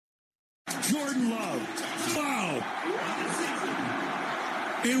Jordan Love. Wow.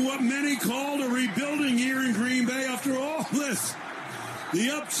 In what many called a rebuilding year in Green Bay after all this, the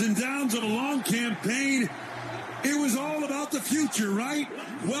ups and downs of a long campaign, it was all about the future, right?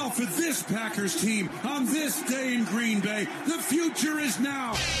 Well, for this Packers team, on this day in Green Bay, the future is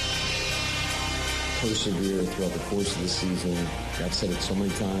now. Persevere throughout the course of the season. I've said it so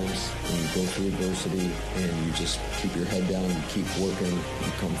many times, when you go through adversity and you just keep your head down, you keep working,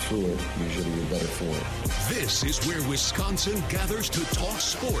 you come through it, usually you're better for it. This is where Wisconsin gathers to talk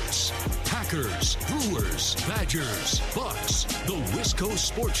sports. Packers, Brewers, Badgers, Bucks. The Wisco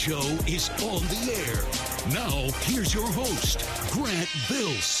Sports Show is on the air. Now, here's your host, Grant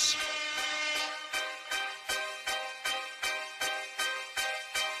Bills.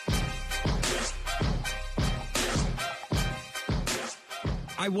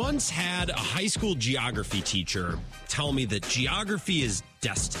 I once had a high school geography teacher tell me that geography is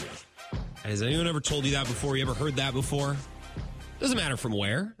destiny. Has anyone ever told you that before? You ever heard that before? Doesn't matter from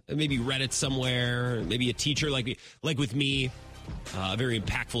where. Maybe read it somewhere. Maybe a teacher like with me, a very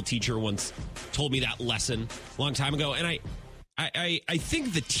impactful teacher once told me that lesson a long time ago. And I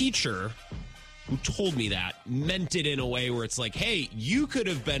think the teacher who told me that meant it in a way where it's like, hey, you could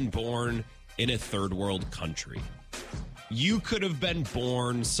have been born in a third world country. You could have been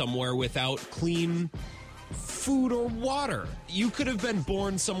born somewhere without clean food or water. You could have been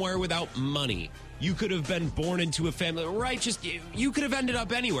born somewhere without money. You could have been born into a family, right? Just you could have ended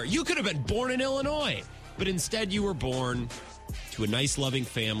up anywhere. You could have been born in Illinois, but instead you were born to a nice, loving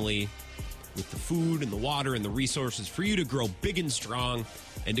family with the food and the water and the resources for you to grow big and strong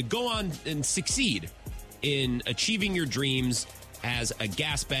and to go on and succeed in achieving your dreams as a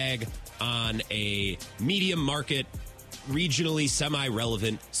gas bag on a medium market, regionally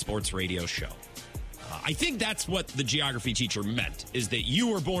semi-relevant sports radio show. I think that's what the geography teacher meant, is that you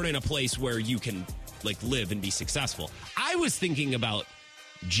were born in a place where you can live and be successful. I was thinking about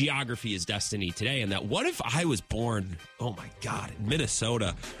geography as destiny today, and that what if I was born, oh my God, in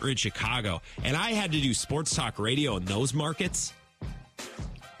Minnesota or in Chicago, and I had to do sports talk radio in those markets?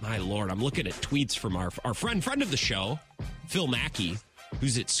 My Lord, I'm looking at tweets from our friend of the show, Phil Mackey,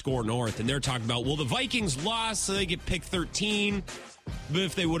 who's at Score North, and they're talking about, well, the Vikings lost, so they get pick 13, but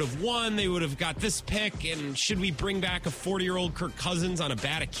if they would have won, they would have got this pick, and should we bring back a 40-year-old Kirk Cousins on a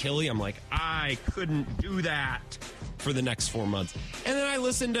bad Achilles? I'm like, I couldn't do that for the next 4 months. And then I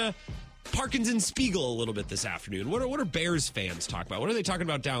listened to Parkins and Spiegel a little bit this afternoon. What are Bears fans talking about? What are they talking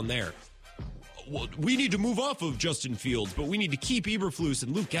about down there? Well, we need to move off of Justin Fields, but we need to keep Eberflus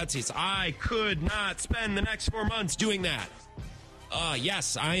and Luke Getsy. I could not spend the next 4 months doing that.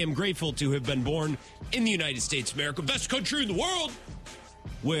 Yes, I am grateful to have been born in the United States of America, best country in the world,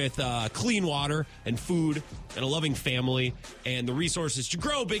 with clean water and food and a loving family and the resources to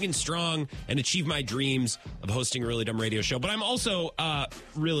grow big and strong and achieve my dreams of hosting a Really Dumb Radio Show. But I'm also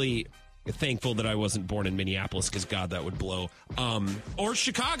really thankful that I wasn't born in Minneapolis, because, God, that would blow. Or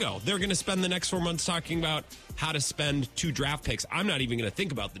Chicago. They're going to spend the next 4 months talking about how to spend 2 draft picks. I'm not even going to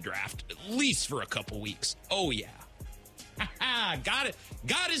think about the draft, at least for a couple weeks. Oh, yeah. Got it.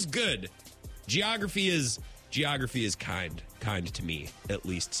 God is good. Geography is kind to me, at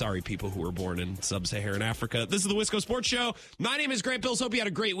least. Sorry, people who were born in sub-Saharan Africa. This is the Wisco Sports Show. My name is Grant Bills. Hope you had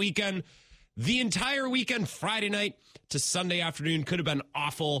a great weekend. The entire weekend, Friday night to Sunday afternoon, could have been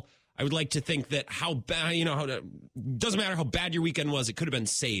awful. I would like to think that how bad, doesn't matter how bad your weekend was, it could have been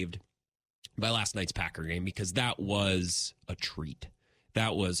saved by last night's Packer game, because that was a treat.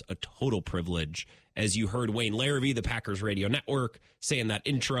 That was a total privilege. As you heard Wayne Larrivee, the Packers Radio Network, saying that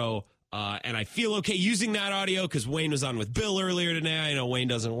intro. And I feel okay using that audio because Wayne was on with Bill earlier today. I know Wayne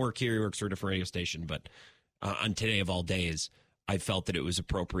doesn't work here. He works for a different radio station. But on Today of All Days, I felt that it was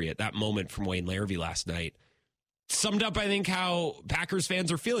appropriate. That moment from Wayne Larrivee last night summed up, I think, how Packers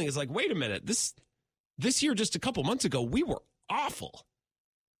fans are feeling. It's like, wait a minute. This year, just a couple months ago, we were awful.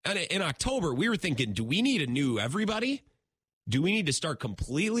 And in October, we were thinking, do we need a new everybody? Do we need to start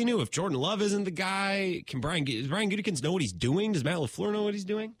completely new? If Jordan Love isn't the guy, does Brian Gutekunst know what he's doing? Does Matt LaFleur know what he's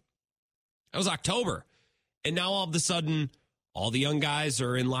doing? That was October. And now all of a sudden, all the young guys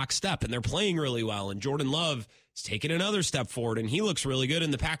are in lockstep and they're playing really well. And Jordan Love is taking another step forward and he looks really good.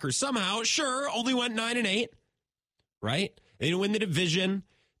 And the Packers somehow, sure, only went 9-8, right? They didn't win the division.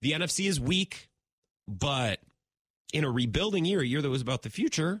 The NFC is weak, but in a rebuilding year, a year that was about the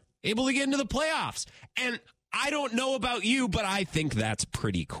future, able to get into the playoffs. And I don't know about you, but I think that's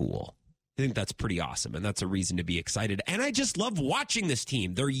pretty cool. I think that's pretty awesome, and that's a reason to be excited. And I just love watching this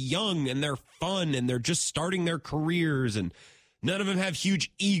team. They're young, and they're fun, and they're just starting their careers, and none of them have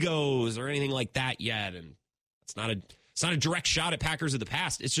huge egos or anything like that yet. And It's not a direct shot at Packers of the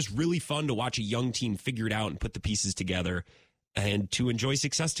past. It's just really fun to watch a young team figure it out and put the pieces together and to enjoy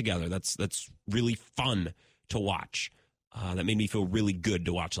success together. That's really fun to watch. That made me feel really good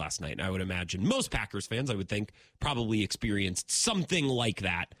to watch last night. And I would imagine most Packers fans, I would think, probably experienced something like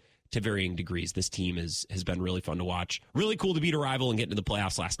that to varying degrees. This team has been really fun to watch. Really cool to beat a rival and get into the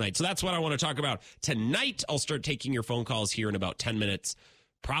playoffs last night. So that's what I want to talk about tonight. I'll start taking your phone calls here in about 10 minutes.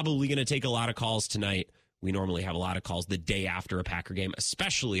 Probably going to take a lot of calls tonight. We normally have a lot of calls the day after a Packer game,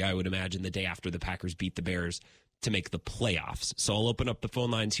 especially, I would imagine, the day after the Packers beat the Bears to make the playoffs. So I'll open up the phone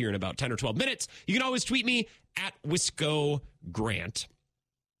lines here in about 10 or 12 minutes. You can always tweet me at Wisco Grant.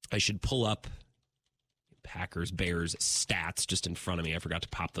 I should pull up Packers Bears stats just in front of me. I forgot to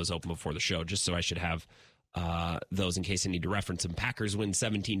pop those open before the show, just so I should have those in case I need to reference them. Packers win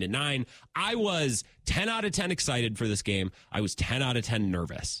 17-9. I was 10 out of 10 excited for this game. I was 10 out of 10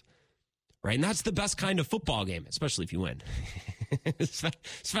 nervous. Right, and that's the best kind of football game, especially if you win.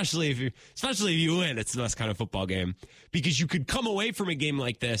 especially if you win, it's the best kind of football game, because you could come away from a game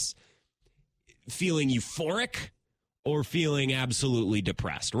like this feeling euphoric or feeling absolutely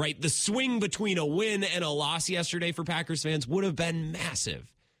depressed. Right, the swing between a win and a loss yesterday for Packers fans would have been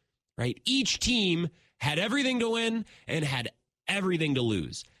massive. Right, each team had everything to win and had everything to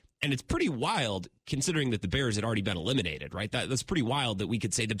lose. And it's pretty wild considering that the Bears had already been eliminated, right? That's pretty wild that we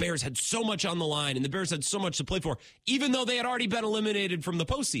could say the Bears had so much on the line and the Bears had so much to play for, even though they had already been eliminated from the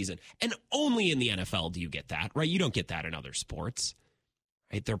postseason. And only in the NFL do you get that, right? You don't get that in other sports,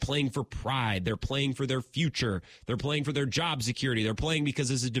 right? They're playing for pride. They're playing for their future. They're playing for their job security. They're playing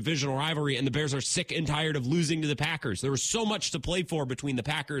because it's a divisional rivalry and the Bears are sick and tired of losing to the Packers. There was so much to play for between the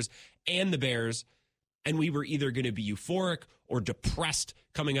Packers and the Bears. And we were either going to be euphoric or depressed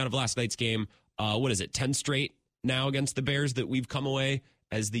coming out of last night's game. 10 straight now against the Bears that we've come away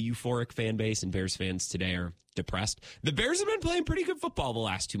as the euphoric fan base, and Bears fans today are depressed. The Bears have been playing pretty good football the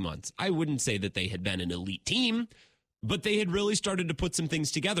last 2 months. I wouldn't say that they had been an elite team, but they had really started to put some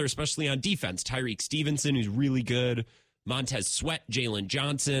things together, especially on defense. Tyreek Stevenson, who's really good. Montez Sweat, Jalen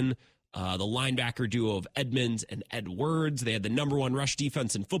Johnson. The linebacker duo of Edmonds and Edwards. They had the number one rush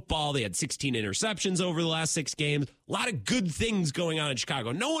defense in football. They had 16 interceptions over the last 6 games. A lot of good things going on in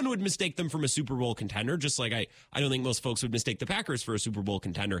Chicago. No one would mistake them from a Super Bowl contender, just like I don't think most folks would mistake the Packers for a Super Bowl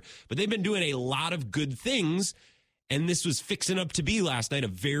contender. But they've been doing a lot of good things, and this was fixing up to be last night a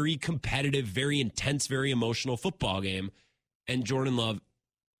very competitive, very intense, very emotional football game. And Jordan Love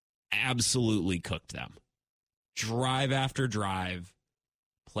absolutely cooked them. Drive after drive.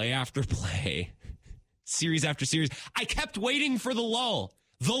 Play after play, series after series. I kept waiting for the lull.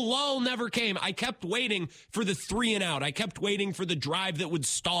 The lull never came. I kept waiting for the 3 and out. I kept waiting for the drive that would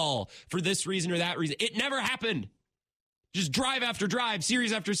stall for this reason or that reason. It never happened. Just drive after drive,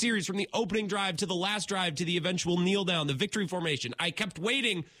 series after series, from the opening drive to the last drive to the eventual kneel down, the victory formation. I kept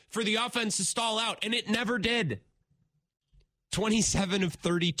waiting for the offense to stall out, and it never did. 27 of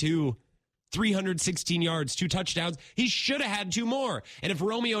 32. 316 yards, 2 touchdowns. He should have had 2 more. And if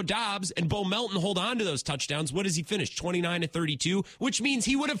Romeo Doubs and Bo Melton hold on to those touchdowns, what does he finish? 29 to 32, which means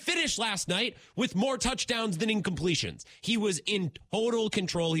he would have finished last night with more touchdowns than incompletions. He was in total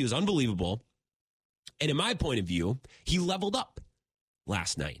control. He was unbelievable. And in my point of view, he leveled up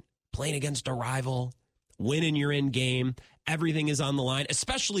last night. Playing against a rival, winning your end game. Everything is on the line,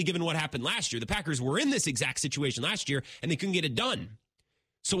 especially given what happened last year. The Packers were in this exact situation last year, and they couldn't get it done.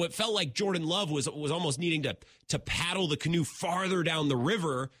 So it felt like Jordan Love was almost needing to paddle the canoe farther down the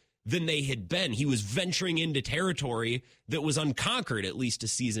river than they had been. He was venturing into territory that was unconquered at least a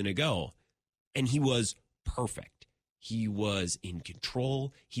season ago. And he was perfect. He was in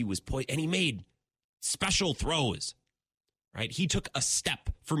control. He was poised, and he made special throws. Right? He took a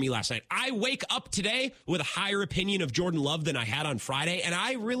step for me last night. I wake up today with a higher opinion of Jordan Love than I had on Friday, and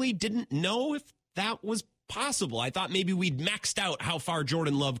I really didn't know if that was possible. I thought maybe we'd maxed out how far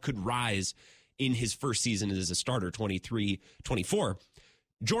Jordan Love could rise in his first season as a starter, 23-24.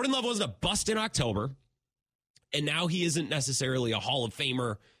 Jordan Love wasn't a bust in October, and now he isn't necessarily a Hall of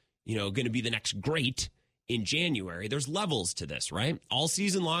Famer, going to be the next great in January. There's levels to this, right? All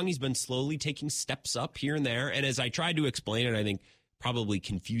season long, he's been slowly taking steps up here and there, and as I tried to explain it, I think probably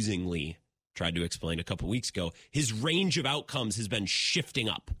confusingly tried to explain a couple weeks ago, his range of outcomes has been shifting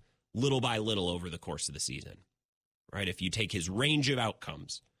up little by little over the course of the season, right? If you take his range of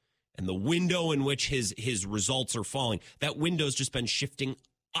outcomes and the window in which his results are falling, that window's just been shifting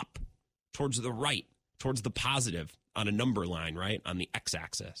up towards the right, towards the positive on a number line, right? On the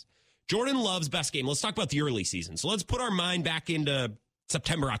x-axis. Jordan Love's best game. Let's talk about the early season. So let's put our mind back into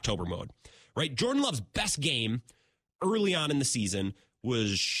September, October mode, right? Jordan Love's best game early on in the season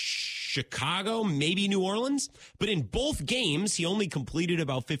was Chicago, maybe New Orleans. But in both games, he only completed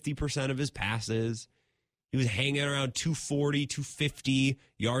about 50% of his passes. He was hanging around 240, 250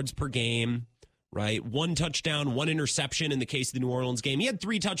 yards per game, right? 1 touchdown, 1 interception in the case of the New Orleans game. He had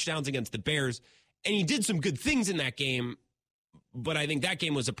 3 touchdowns against the Bears, and he did some good things in that game. But I think that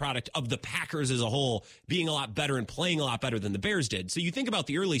game was a product of the Packers as a whole being a lot better and playing a lot better than the Bears did. So you think about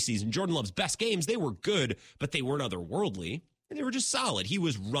the early season, Jordan Love's best games, they were good, but they weren't otherworldly. And they were just solid. He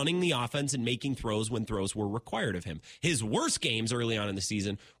was running the offense and making throws when throws were required of him. His worst games early on in the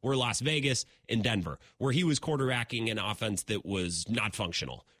season were Las Vegas and Denver, where he was quarterbacking an offense that was not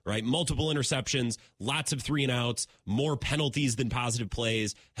functional, right? Multiple interceptions, lots of 3-and-outs, more penalties than positive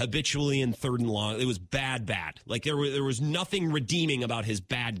plays, habitually in 3rd and long. It was bad. Like there was nothing redeeming about his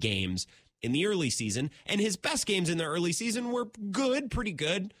bad games in the early season. And his best games in the early season were good, pretty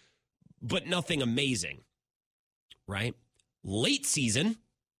good, but nothing amazing, right? Late season,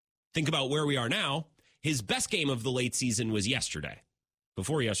 think about where we are now. His best game of the late season was yesterday.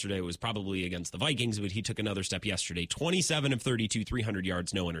 Before yesterday, it was probably against the Vikings, but he took another step yesterday. 27 of 32, 300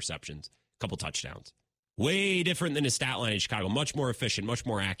 yards, no interceptions, a couple touchdowns. Way different than his stat line in Chicago. Much more efficient, much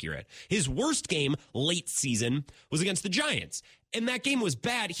more accurate. His worst game late season was against the Giants. And that game was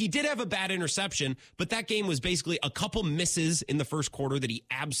bad. He did have a bad interception, but that game was basically a couple misses in the first quarter that he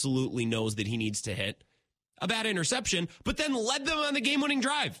absolutely knows that he needs to hit. A bad interception, but then led them on the game-winning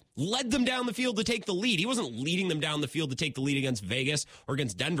drive, led them down the field to take the lead. He wasn't leading them down the field to take the lead against Vegas or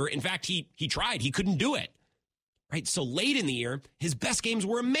against Denver. In fact, he tried. He couldn't do it, right? So late in the year, his best games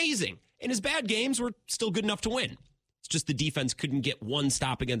were amazing, and his bad games were still good enough to win. It's just the defense couldn't get one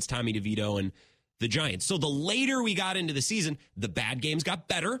stop against Tommy DeVito and the Giants. So the later we got into the season, the bad games got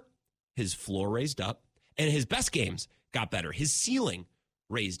better, his floor raised up, and his best games got better. His ceiling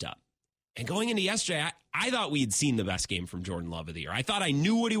raised up. And going into yesterday, I thought we had seen the best game from Jordan Love of the year. I thought I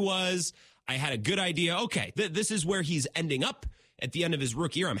knew what he was. I had a good idea. Okay, this is where he's ending up at the end of his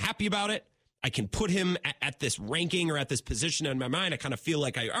rookie year. I'm happy about it. I can put him at this ranking or at this position in my mind. I kind of feel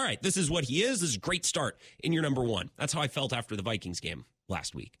like, all right, this is what he is. This is a great start in your number 1. That's how I felt after the Vikings game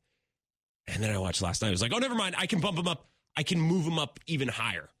last week. And then I watched last night. I was like, oh, never mind. I can bump him up. I can move him up even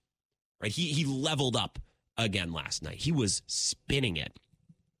higher. Right? He leveled up again last night. He was spinning it.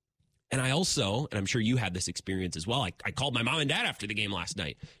 And I also, and I'm sure you had this experience as well, I called my mom and dad after the game last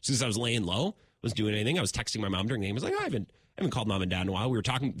night. Since I was laying low, wasn't doing anything. I was texting my mom during the game. I was like, I haven't called mom and dad in a while. We were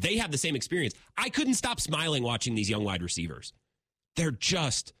talking. They had the same experience. I couldn't stop smiling watching these young wide receivers. They're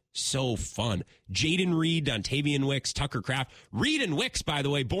just so fun. Jaden Reed, Dontavian Wicks, Tucker Kraft. Reed and Wicks, by the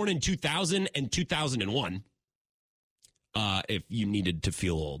way, born in 2000 and 2001, if you needed to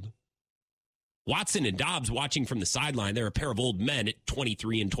feel old. Watson and Dobbs watching from the sideline. They're a pair of old men at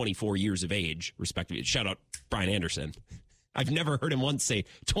 23 and 24 years of age, respectively. Shout out Brian Anderson. I've never heard him once say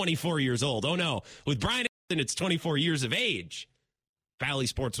 24 years old. Oh, no. With Brian Anderson, it's 24 years of age. Valley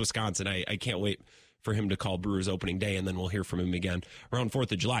Sports, Wisconsin. I can't wait for him to call Brewers opening day, and then we'll hear from him again around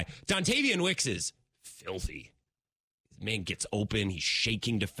 4th of July. Dontavian Wicks is filthy. Man gets open. He's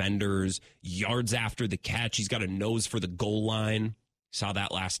shaking defenders. Yards after the catch. He's got a nose for the goal line. Saw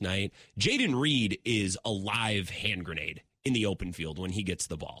that last night. Jaden Reed is a live hand grenade in the open field when he gets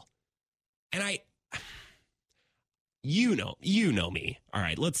the ball. And you know me. All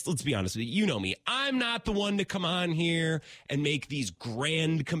right, let's be honest with you. You know me. I'm not the one to come on here and make these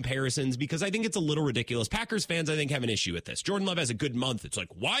grand comparisons because I think it's a little ridiculous. Packers fans, I think, have an issue with this. Jordan Love has a good month. It's like,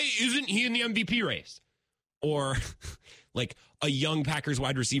 why isn't he in the MVP race? Or like a young Packers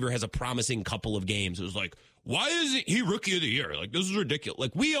wide receiver has a promising couple of games. It was like, why isn't he rookie of the year? Like, this is ridiculous.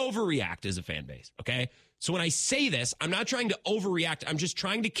 Like, we overreact as a fan base, okay? So when I say this, I'm not trying to overreact. I'm just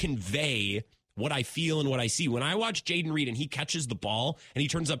trying to convey what I feel and what I see. When I watch Jaden Reed and he catches the ball and he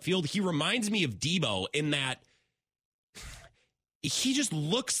turns upfield, he reminds me of Debo in that he just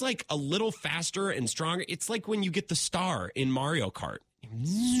looks like a little faster and stronger. It's like when you get the star in Mario Kart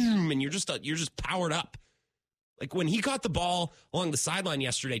and you're just powered up. Like when he caught the ball along the sideline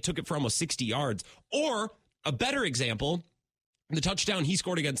yesterday, took it for almost 60 yards. Or a better example, the touchdown he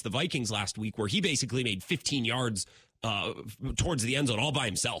scored against the Vikings last week, where he basically made 15 yards towards the end zone all by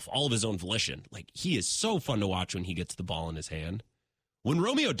himself, all of his own volition. Like, he is so fun to watch when he gets the ball in his hand. When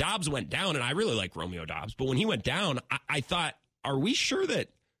Romeo Doubs went down, and I really like Romeo Doubs, but when he went down, I thought, are we sure that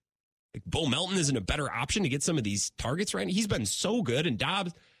like, Bo Melton isn't a better option to get some of these targets right now? He's been so good, and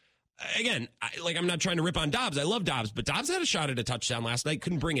Doubs, again, I'm not trying to rip on Doubs. I love Doubs, but Doubs had a shot at a touchdown last night,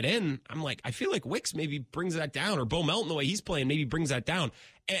 couldn't bring it in. I'm like, I feel like Wicks maybe brings that down, or Bo Melton, the way he's playing, maybe brings that down.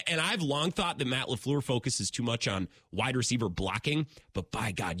 And I've long thought that Matt LaFleur focuses too much on wide receiver blocking, but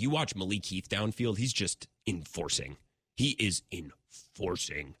by God, you watch Malik Heath downfield, he's just enforcing. He is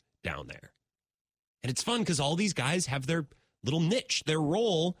enforcing down there. And it's fun because all these guys have their little niche, their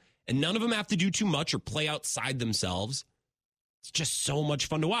role, and none of them have to do too much or play outside themselves. It's just so much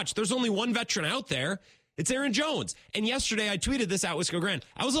fun to watch. There's only one veteran out there. It's Aaron Jones. And yesterday I tweeted this at Wisco Grant.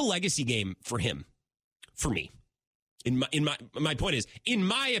 That was a legacy game for him, for me. My point is, in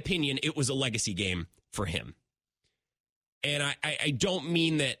my opinion, it was a legacy game for him. And I don't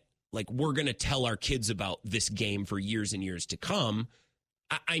mean that like we're going to tell our kids about this game for years and years to come.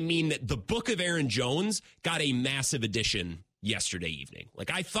 I mean that the book of Aaron Jones got a massive addition yesterday evening. Like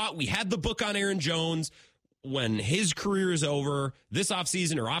I thought we had the book on Aaron Jones when his career is over this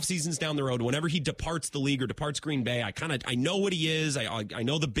offseason or off seasons down the road, whenever he departs the league or departs Green Bay, I know what he is. I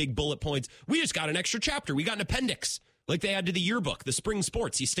know the big bullet points. We just got an extra chapter. We got an appendix like they had to the yearbook, the spring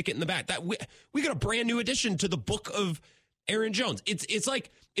sports. You stick it in the back. That we got a brand new addition to the book of Aaron Jones. It's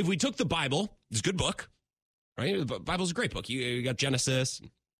like if we took the Bible, it's a good book, right? The Bible's a great book. You got Genesis,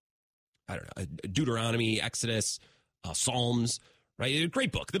 I don't know, Deuteronomy, Exodus, Psalms, right?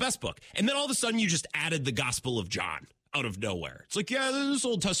 Great book, the best book. And then all of a sudden you just added the Gospel of John out of nowhere. It's like, yeah, this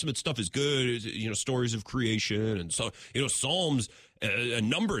Old Testament stuff is good. You know, stories of creation and so, you know, Psalms and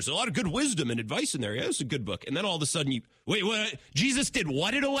Numbers, a lot of good wisdom and advice in there. Yeah, it's a good book. And then all of a sudden wait, what? Jesus did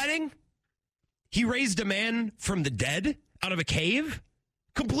what at a wedding? He raised a man from the dead out of a cave?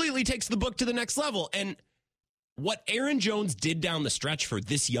 Completely takes the book to the next level. And what Aaron Jones did down the stretch for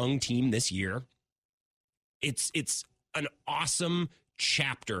this young team this year, it's an awesome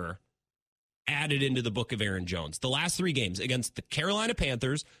chapter added into the book of Aaron Jones. The last 3 games against the Carolina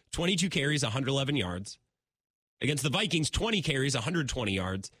Panthers, 22 carries, 111 yards. Against the Vikings, 20 carries, 120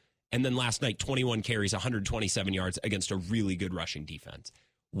 yards. And then last night, 21 carries, 127 yards against a really good rushing defense.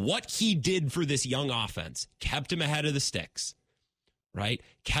 What he did for this young offense, kept him ahead of the sticks, right?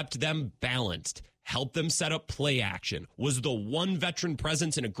 Kept them balanced, helped them set up play action, was the one veteran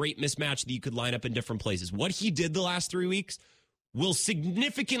presence in a great mismatch that you could line up in different places. What he did the last 3 weeks will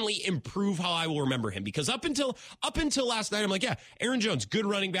significantly improve how I will remember him, because up until last night, I'm like, yeah, Aaron Jones, good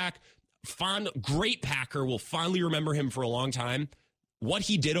running back, great Packer, will finally remember him for a long time. What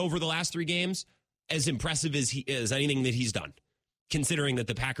he did over the last 3 games, as impressive as anything that he's done, considering that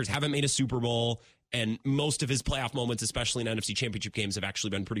the Packers haven't made a Super Bowl and most of his playoff moments, especially in NFC Championship games, have actually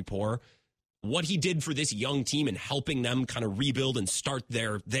been pretty poor. What he did for this young team and helping them kind of rebuild and start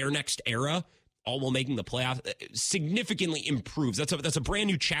their next era, all while making the playoffs, significantly improves. That's a brand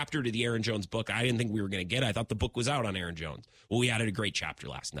new chapter to the Aaron Jones book I didn't think we were going to get. I thought the book was out on Aaron Jones. Well, we added a great chapter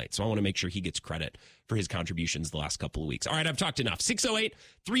last night, so I want to make sure he gets credit for his contributions the last couple of weeks. All right, I've talked enough.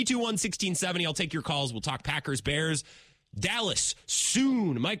 608-321-1670. I'll take your calls. We'll talk Packers, Bears, Dallas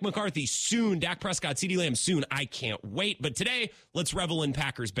soon. Mike McCarthy soon. Dak Prescott, CeeDee Lamb soon. I can't wait. But today, let's revel in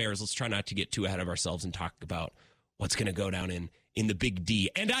Packers, Bears. Let's try not to get too ahead of ourselves and talk about what's going to go down in the Big D.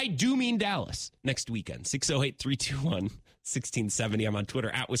 And I do mean Dallas next weekend. 608-321-1670. I'm on Twitter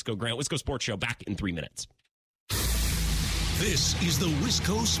at Wisco Grant. Wisco Sports Show back in 3 minutes. This is the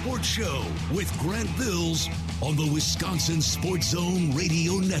Wisco Sports Show with Grant Bills on the Wisconsin Sports Zone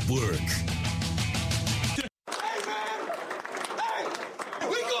Radio Network.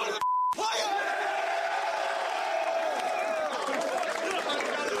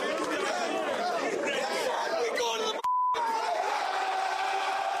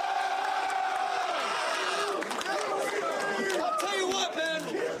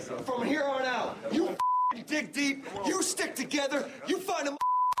 Dig deep, you stick together, you find a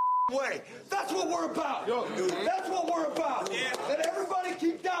way. That's what we're about. That's what we're about. Let everybody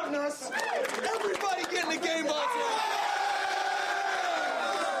keep doubting us. Everybody get in the game ball.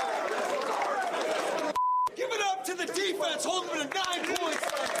 Give it up to the defense, holding them to 9 points.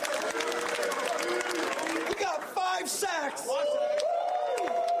 We got 5 sacks.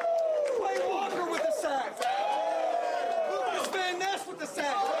 Clay Walker with the sack. Lucas Van Ness with the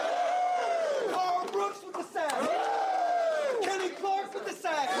sack. Brooks with the sack. Kenny Clark with the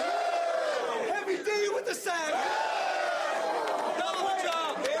sack. Heavy D with the sack. Double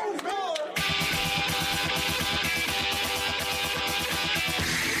job.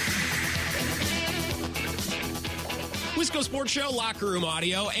 Wisco Sports Show, locker room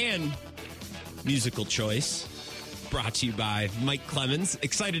audio, and musical choice brought to you by Mike Clemens.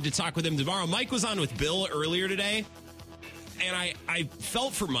 Excited to talk with him tomorrow. Mike was on with Bill earlier today, and I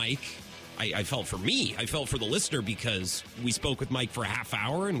felt for Mike. I felt for me. I felt for the listener, because we spoke with Mike for a half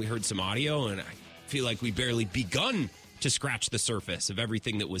hour and we heard some audio, and I feel like we barely begun to scratch the surface of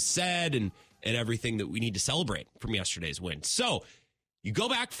everything that was said and everything that we need to celebrate from yesterday's win. So you go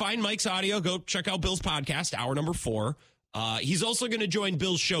back, find Mike's audio, go check out Bill's podcast, hour number 4. He's also going to join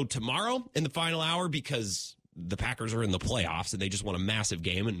Bill's show tomorrow in the final hour, because the Packers are in the playoffs and they just won a massive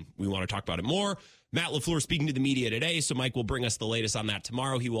game, and we want to talk about it more. Matt LaFleur speaking to the media today, so Mike will bring us the latest on that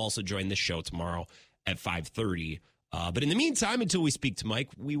tomorrow. He will also join this show tomorrow at 5:30. But in the meantime, until we speak to Mike,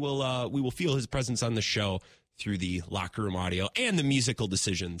 we will feel his presence on the show through the locker room audio and the musical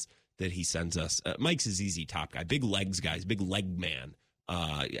decisions that he sends us. Mike's a ZZ Top guy, big legs guys, big leg man.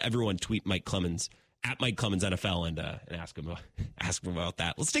 Everyone tweet Mike Clemens at Mike Clemens NFL and ask him about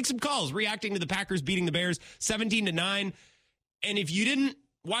that. Let's take some calls. Reacting to the Packers beating the Bears 17-9. And if you didn't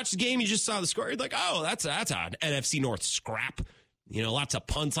watch the game, you just saw the score, you're like, oh, that's an NFC North scrap. You know, lots of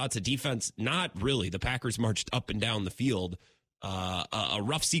punts, lots of defense. Not really. The Packers marched up and down the field. A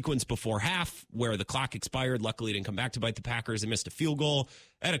rough sequence before half where the clock expired. Luckily, it didn't come back to bite the Packers. They missed a field goal.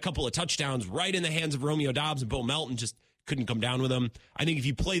 Had a couple of touchdowns right in the hands of Romeo Doubs, and Bo Melton just couldn't come down with them. I think if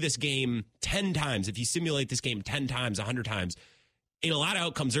you play this game 10 times, if you simulate this game 10 times, 100 times, in a lot of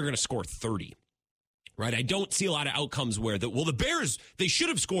outcomes, they're going to score 30. Right? I don't see a lot of outcomes where the Bears, they should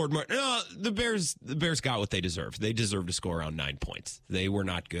have scored more. No, the Bears got what they deserved. They deserved to score around 9 points. They were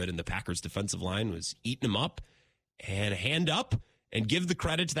not good, and the Packers defensive line was eating them up. And hand up and give the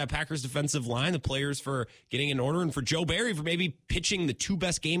credit to that Packers defensive line, the players for getting in order, and for Joe Barry for maybe pitching the two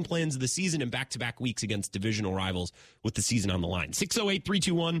best game plans of the season in back-to-back weeks against divisional rivals with the season on the line.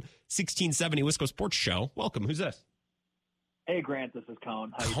 608-321-1670 Wisco Sports Show. Welcome. Who's this? Hey, Grant, this is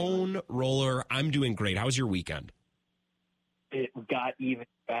Cone. Cone Roller. I'm doing great. How was your weekend? It got even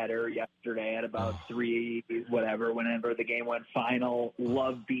better yesterday at about 3, whatever, whenever the game went final.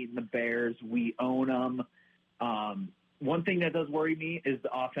 Love beating the Bears. We own them. One thing that does worry me is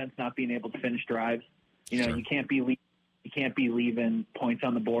the offense not being able to finish drives. You know, Sure. you can't be leaving points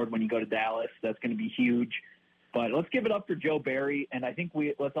on the board when you go to Dallas. That's going to be huge. But let's give it up for Joe Barry, and I think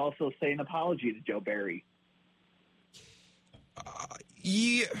let's also say an apology to Joe Barry.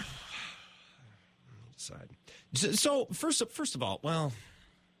 Yeah. So first of all, well,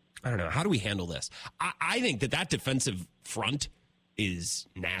 I don't know. How do we handle this? I think that defensive front is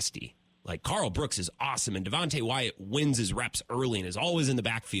nasty. Like, Carl Brooks is awesome, and Devontae Wyatt wins his reps early and is always in the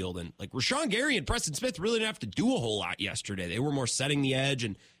backfield. And, like, Rashawn Gary and Preston Smith really didn't have to do a whole lot yesterday. They were more setting the edge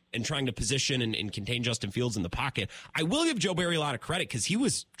and trying to position and contain Justin Fields in the pocket. I will give Joe Barry a lot of credit because he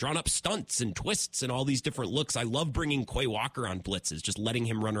was drawing up stunts and twists and all these different looks. I love bringing Quay Walker on blitzes, just letting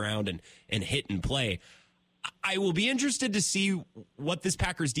him run around and hit and play. I will be interested to see what this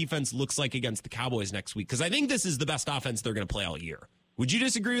Packers defense looks like against the Cowboys next week, because I think this is the best offense they're going to play all year. Would you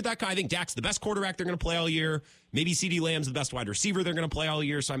disagree with that? I think Dak's the best quarterback they're going to play all year. Maybe CeeDee Lamb's the best wide receiver they're going to play all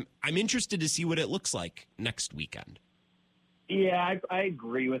year. So I'm interested to see what it looks like next weekend. Yeah, I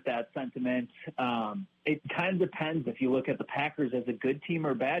agree with that sentiment. It kind of depends if you look at the Packers as a good team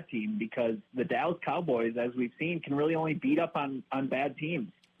or a bad team, because the Dallas Cowboys, as we've seen, can really only beat up on bad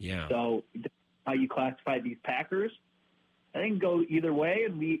teams. Yeah. So how you classify these Packers, I think go either way,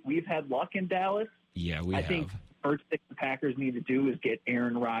 and we've had luck in Dallas. Yeah, I think first thing the Packers need to do is get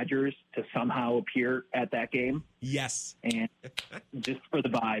Aaron Rodgers to somehow appear at that game. Yes. And just for the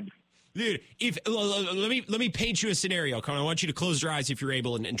vibes. Dude, let me paint you a scenario. Come on, I want you to close your eyes if you're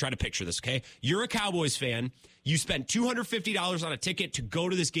able and try to picture this, okay? You're a Cowboys fan. You spent $250 on a ticket to go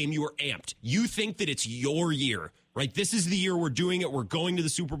to this game. You were amped. You think that it's your year, right? This is the year we're doing it. We're going to the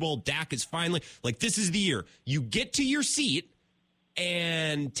Super Bowl. Dak is finally, like, this is the year. You get to your seat,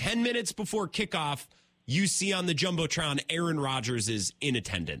 and 10 minutes before kickoff, you see on the Jumbotron Aaron Rodgers is in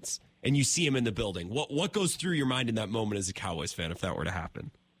attendance, and you see him in the building. What goes through your mind in that moment as a Cowboys fan if that were to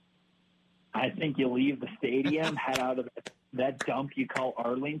happen? I think you leave the stadium, head out of that dump you call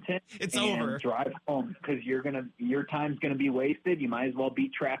Arlington. It's and over. Drive home, because your time's gonna be wasted. You might as well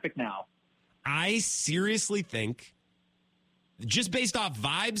beat traffic now. I seriously think, just based off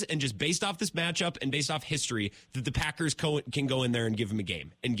vibes and just based off this matchup and based off history, that the Packers can go in there and give them a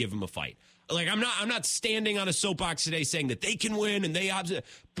game and give them a fight. Like, I'm not standing on a soapbox today saying that they can win and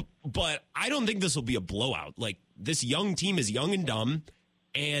but I don't think this will be a blowout. Like, this young team is young and dumb,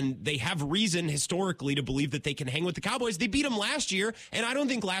 and they have reason historically to believe that they can hang with the Cowboys. They beat them last year, and I don't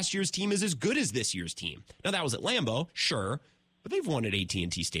think last year's team is as good as this year's team. Now, that was at Lambeau, sure, but they've won at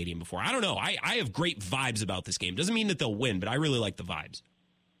AT&T Stadium before. I don't know. I have great vibes about this game. Doesn't mean that they'll win, but I really like the vibes.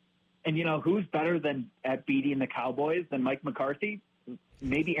 And you know who's better at beating the Cowboys than Mike McCarthy?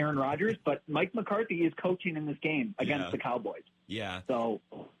 Maybe Aaron Rodgers, but Mike McCarthy is coaching in this game against the Cowboys. Yeah. So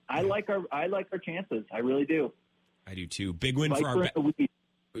I like our chances. I really do. I do too. Big win for our.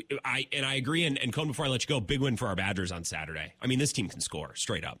 I agree. And Cone, before I let you go, big win for our Badgers on Saturday. I mean, this team can score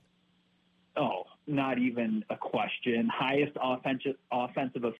straight up. Oh, not even a question. Highest offensive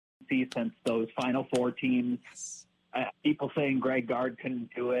efficiency since those Final Four teams. Yes. People saying Greg Gard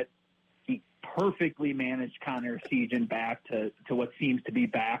couldn't do it. perfectly managed Connor Seagen back to what seems to be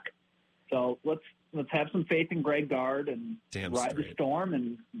back. So let's have some faith in Greg Gard and ride the storm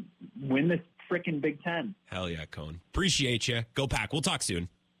and win the frickin' Big Ten. Hell yeah, Cone. Appreciate you. Go Pack. We'll talk soon.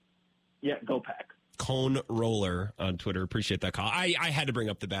 Yeah, go Pack. Cone Roller on Twitter. Appreciate that call. I had to bring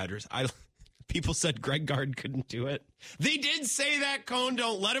up the Badgers. People said Greg Gard couldn't do it. They did say that, Cone.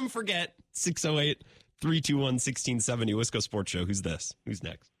 Don't let them forget. 608-321-1670, Wisco Sports Show. Who's this? Who's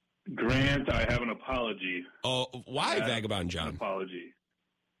next? Grant, I have an apology. Oh, why, Vagabond John? An apology.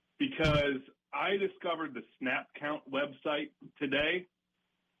 Because I discovered the Snap Count website today,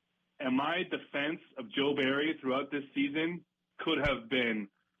 and my defense of Joe Barry throughout this season could have been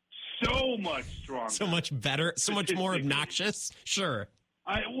so much stronger. So much better, so much more obnoxious? Sure.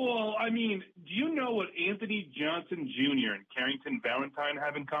 Do you know what Anthony Johnson Jr. and Carrington Valentine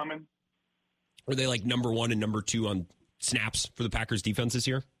have in common? Were they like number 1 and number 2 on snaps for the Packers defense this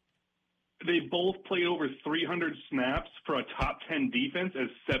year? They both played over 300 snaps for a top 10 defense as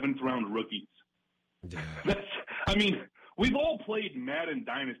 7th-round rookies. We've all played Madden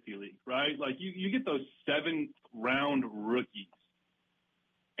Dynasty League, right? Like, you get those 7th-round rookies,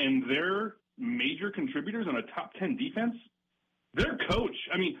 and they're major contributors on a top 10 defense. Their coach,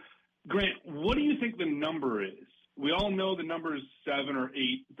 Grant, what do you think the number is? We all know the number is 7 or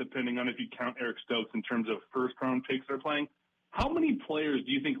 8, depending on if you count Eric Stokes in terms of first-round picks they're playing. How many players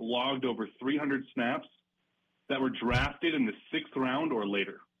do you think logged over 300 snaps that were drafted in the 6th round or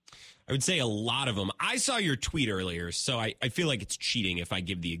later? I would say a lot of them. I saw your tweet earlier, so I feel like it's cheating if I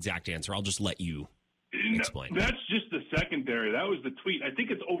give the exact answer. I'll just let you explain. That's just the secondary. That was the tweet. I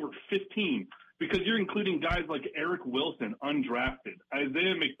think it's over 15 because you're including guys like Eric Wilson, undrafted,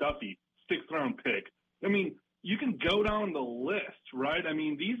 Isaiah McDuffie, 6th-round pick. You can go down the list, right?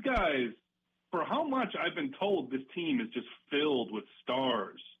 These guys, for how much I've been told this team is just filled with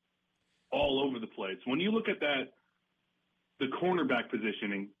stars all over the place. When you look at that, the cornerback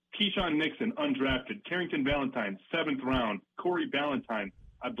positioning, Keyshawn Nixon, undrafted, Carrington Valentine, 7th round, Corey Ballantyne,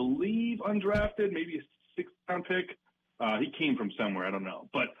 I believe undrafted, maybe a 6th-round pick. He came from somewhere, I don't know.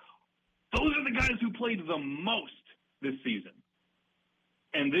 But those are the guys who played the most this season.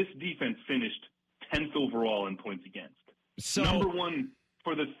 And this defense finished 10th overall in points against. So, number 1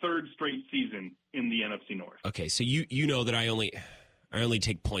 for the 3rd straight season in the NFC North. Okay, so you know that I only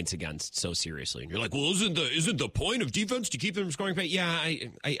take points against so seriously, and you're like, well, isn't the point of defense to keep them from scoring? Yeah, I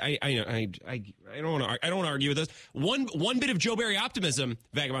don't want to argue with this. One bit of Joe Barry optimism,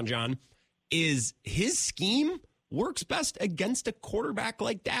 Vagabond John, is his scheme works best against a quarterback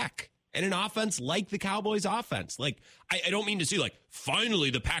like Dak and an offense like the Cowboys offense. Like, I don't mean to say, like, finally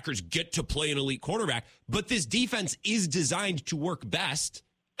the Packers get to play an elite quarterback, but this defense is designed to work best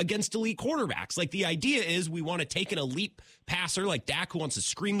against elite quarterbacks. Like, the idea is we want to take an elite passer like Dak who wants to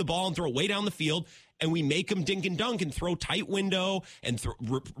scream the ball and throw it way down the field, and we make him dink and dunk and throw tight window and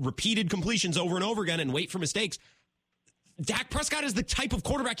repeated completions over and over again and wait for mistakes. Dak Prescott is the type of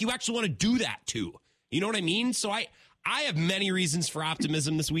quarterback you actually want to do that to. You know what I mean? So I have many reasons for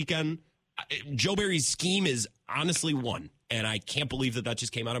optimism this weekend. Joe Barry's scheme is honestly one, and I can't believe that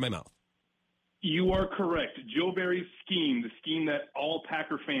just came out of my mouth. You are correct. Joe Barry's scheme, the scheme that all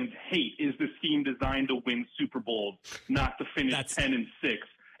Packer fans hate, is the scheme designed to win Super Bowls, not to finish 10-6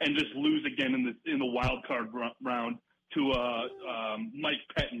 and just lose again in the wild card round to a Mike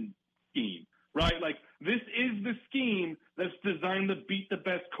Pettin scheme, right? Like, this is the scheme that's designed to beat the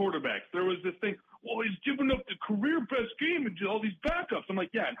best quarterbacks. There was this thing, well, he's giving up the career best game and all these backups. I'm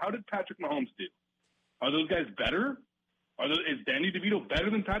like, yeah, and how did Patrick Mahomes do? Are those guys better? Is Danny DeVito better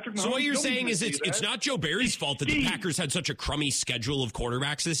than Patrick Mahomes? So what you're saying is it's not Joe Barry's fault that the Packers had such a crummy schedule of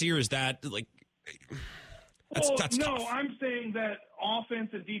quarterbacks this year? Is that, like... That's no, tough. I'm saying that offense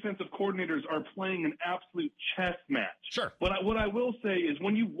and defensive coordinators are playing an absolute chess match. Sure. But what I will say is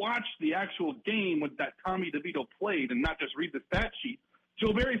when you watch the actual game that Tommy DeVito played and not just read the stat sheet,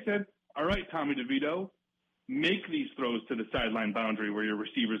 Joe Barry said, all right, Tommy DeVito, make these throws to the sideline boundary where your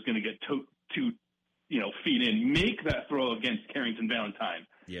receiver is going to get two feet in. Make that throw against Carrington Valentine.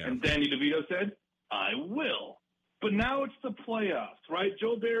 Yeah. And Danny DeVito said, I will. But now it's the playoffs, right?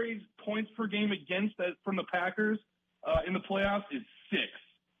 Joe Barry's points per game against that from the Packers in the playoffs is 6,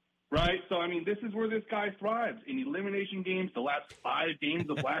 right? So, I mean, this is where this guy thrives. In elimination games, the last 5 games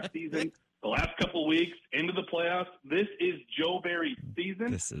of last season, the last couple weeks, into the playoffs, this is Joe Barry's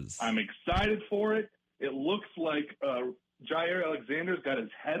season. I'm excited for it. It looks like Jair Alexander's got his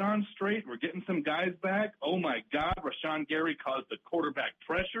head on straight. We're getting some guys back. Oh, my God, Rashawn Gary caused the quarterback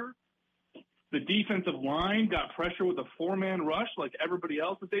pressure. The defensive line got pressure with a 4-man rush like everybody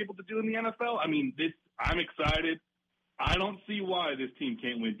else is able to do in the NFL. I mean, I'm excited. I don't see why this team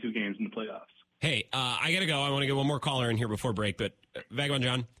can't win 2 games in the playoffs. Hey, I got to go. I want to get one more caller in here before break, but Vagabond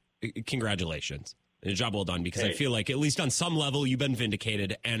John, congratulations. A job well done, because I feel like at least on some level you've been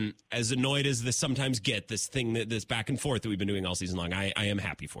vindicated, and as annoyed as this sometimes get, this back and forth that we've been doing all season long, I am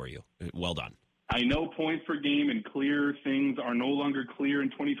happy for you. Well done. I know points per game and clear things are no longer clear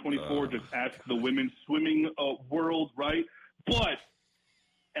in 2024. Just ask the women's swimming world, right? But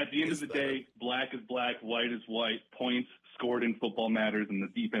at the end of the day, black is black, white is white. Points scored in football matters, and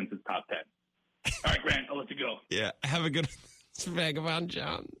the defense is top 10. All right, Grant, I'll let you go. Yeah, have a good Vagabond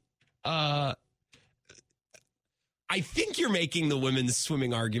John. I think you're making the women's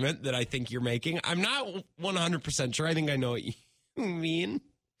swimming argument that I think you're making. I'm not 100% sure. I think I know what you mean.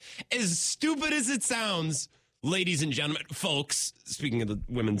 As stupid as it sounds, ladies and gentlemen, folks, speaking of the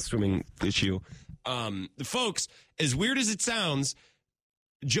women's swimming issue, folks, as weird as it sounds,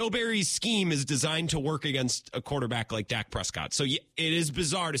 Joe Barry's scheme is designed to work against a quarterback like Dak Prescott. So it is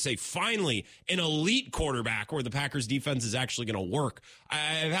bizarre to say, finally, an elite quarterback where the Packers defense is actually going to work.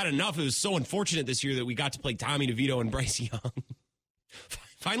 I've had enough. It was so unfortunate this year that we got to play Tommy DeVito and Bryce Young.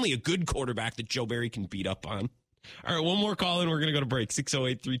 Finally, a good quarterback that Joe Barry can beat up on. All right, one more call and we're going to go to break.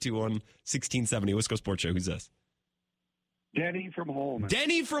 608-321-1670. Wisco Sports Show. Who's this? Denny from Holman.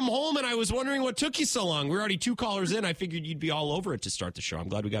 Denny from Holman. I was wondering what took you so long. We're already 2 callers in. I figured you'd be all over it to start the show. I'm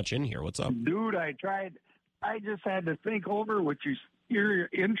glad we got you in here. What's up? Dude, I tried. I just had to think over what your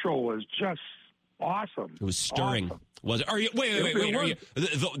intro was just awesome. It was stirring. Awesome. Was it? Are you? Wait. Are you,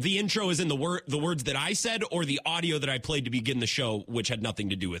 the intro is in the words that I said, or the audio that I played to begin the show, which had nothing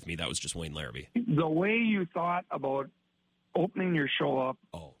to do with me? That was just Wayne Larrabee. The way you thought about opening your show up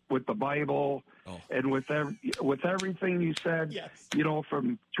with the Bible and with everything you said, yes.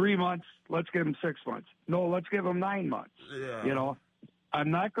 From 3 months, let's give them 6 months. No, let's give them 9 months. Yeah. I'm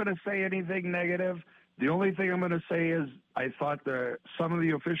not going to say anything negative. The only thing I'm going to say is I thought some of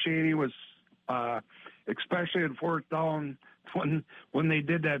the officiating was, especially in 4th down, when they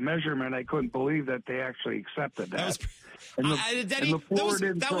did that measurement, I couldn't believe that they actually accepted that. Knowing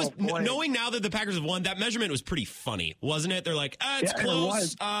now that the Packers have won, that measurement was pretty funny, wasn't it? They're like, it's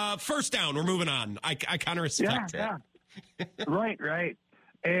close. First down, we're moving on. I kind of respect it. Yeah. Right.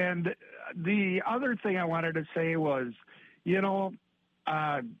 And the other thing I wanted to say was, the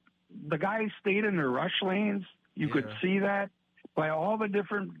guys stayed in their rush lanes. You could see that by all the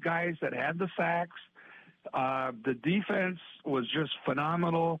different guys that had the sacks. The defense was just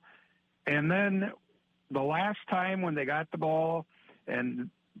phenomenal. And then the last time when they got the ball and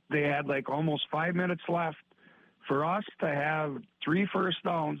they had like almost 5 minutes left, for us to have 3 first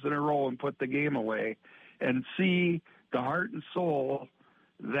downs in a row and put the game away and see the heart and soul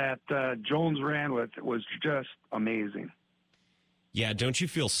that Jones ran with was just amazing. Yeah, don't you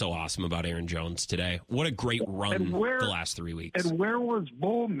feel so awesome about Aaron Jones today? What a great run the last 3 weeks. And where was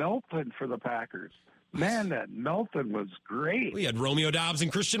Bo Melton for the Packers? Man, that Melton was great. We had Romeo Doubs and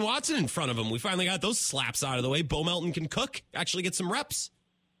Christian Watson in front of him. We finally got those slaps out of the way. Bo Melton can cook, actually get some reps.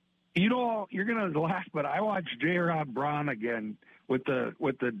 You're going to laugh, but I watched J. Rob Braun again with the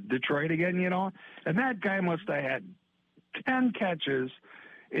Detroit again, and that guy must have had 10 catches,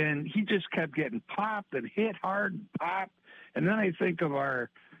 and he just kept getting popped and hit hard and popped. And then I think of our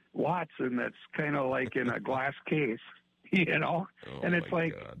Watson that's kind of like in a glass case, Oh, and it's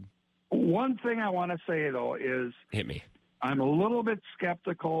like, God. One thing I want to say, though, is hit me. I'm a little bit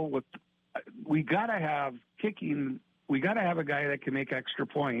skeptical with we got to have kicking. We got to have a guy that can make extra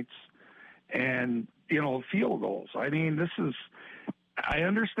points and, field goals. I mean, I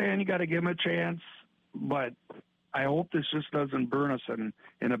understand you got to give him a chance, but I hope this just doesn't burn us in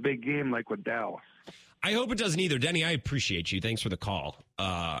a big game like with Dallas. I hope it doesn't either. Denny, I appreciate you. Thanks for the call.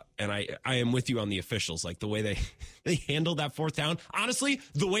 And I am with you on the officials, like the way they handled that 4th down. Honestly,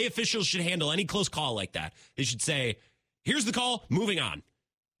 the way officials should handle any close call like that, they should say, here's the call, moving on.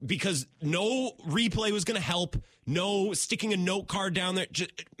 Because no replay was going to help. No sticking a note card down there.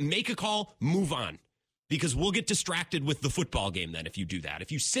 Just make a call, move on. Because we'll get distracted with the football game then if you do that.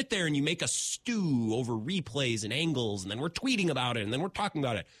 If you sit there and you make a stew over replays and angles, and then we're tweeting about it, and then we're talking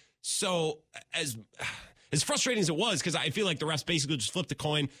about it. So as frustrating as it was, because I feel like the refs basically just flipped the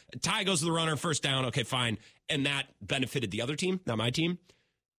coin. Ty goes to the runner, first down, okay, fine. And that benefited the other team, not my team.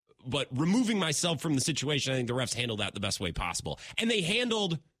 But removing myself from the situation, I think the refs handled that the best way possible. And they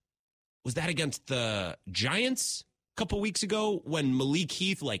handled, was that against the Giants a couple weeks ago when Malik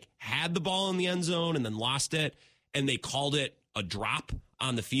Heath had the ball in the end zone and then lost it, and they called it a drop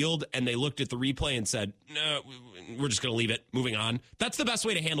on the field, and they looked at the replay and said, no, we're just going to leave it, moving on. That's the best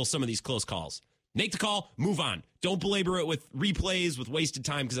way to handle some of these close calls. Make the call, move on. Don't belabor it with replays, with wasted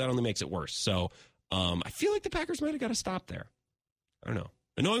time, because that only makes it worse. So I feel like the Packers might have got to stop there. I don't know.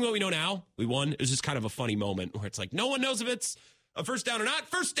 And knowing what we know now, we won. It was just kind of a funny moment where it's like, no one knows if it's a first down or not.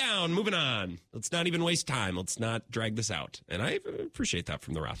 First down, moving on. Let's not even waste time. Let's not drag this out. And I appreciate that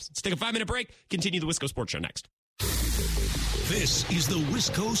from the refs. Let's take a 5-minute break. Continue the Wisco Sports Show next. This is the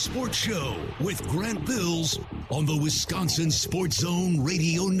Wisco Sports Show with Grant Bills on the Wisconsin Sports Zone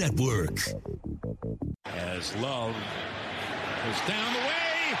Radio Network. As Love is down the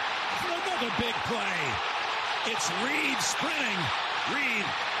way for another big play. It's Reed sprinting. Reed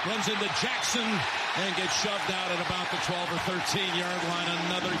runs into Jackson and gets shoved out at about the 12 or 13-yard line.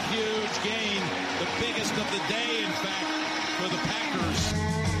 Another huge gain, the biggest of the day, in fact, for the Packers.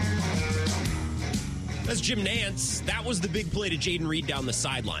 That's Jim Nance. That was the big play to Jayden Reed down the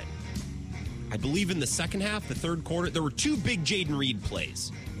sideline. I believe in the second half, the third quarter, there were two big Jayden Reed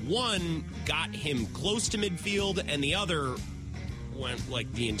plays. One got him close to midfield, and the other went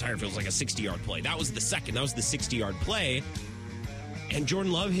like the entire field. It was like a 60-yard play. That was the second. That was the 60-yard play. And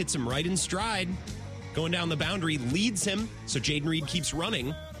Jordan Love hits him right in stride, going down the boundary, leads him, so Jayden Reed keeps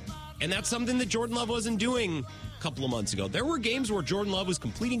running. And that's something that Jordan Love wasn't doing a couple of months ago. There were games where Jordan Love was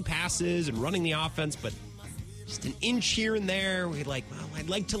completing passes and running the offense, but just an inch here and there. We're like, well, I'd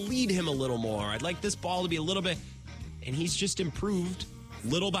like to lead him a little more. I'd like this ball to be a little bit. And he's just improved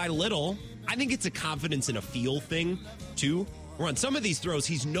little by little. I think it's a confidence and a feel thing, too. Where on some of these throws,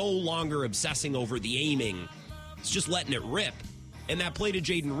 he's no longer obsessing over the aiming. He's just letting it rip. And that play to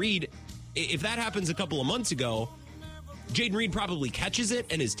Jayden Reed, if that happens a couple of months ago, Jayden Reed probably catches it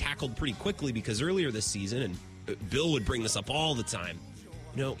and is tackled pretty quickly, because earlier this season, and Bill would bring this up all the time,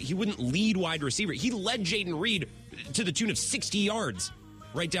 you know, he wouldn't lead wide receiver. He led Jayden Reed to the tune of 60 yards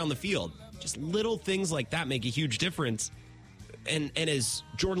right down the field. Just little things like that make a huge difference. And as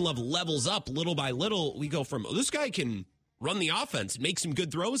Jordan Love levels up little by little, we go from, this guy can run the offense, make some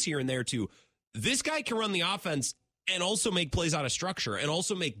good throws here and there, to this guy can run the offense and also make plays out of structure and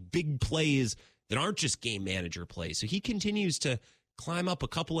also make big plays that aren't just game manager plays. So he continues to climb up a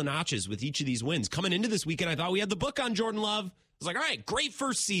couple of notches with each of these wins. Coming into this weekend, I thought we had the book on Jordan Love. I was like, all right, great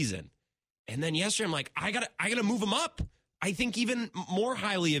first season. And then yesterday, I'm like, I gotta move him up. I think even more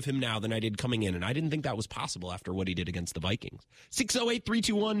highly of him now than I did coming in, and I didn't think that was possible after what he did against the Vikings.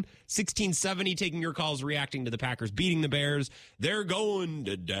 608-321-1670, taking your calls, reacting to the Packers beating the Bears. They're going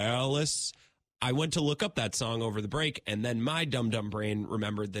to Dallas. I went to look up that song over the break, and then my dumb brain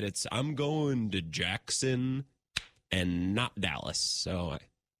remembered that it's I'm going to Jackson and not Dallas. So it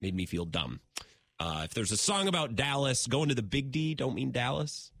made me feel dumb. If there's a song about Dallas, going to the Big D, don't mean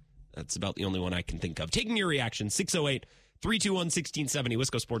Dallas. That's about the only one I can think of. Taking your reaction, 608-321-1670,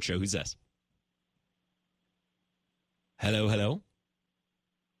 Wisco Sports Show. Who's this? Hello?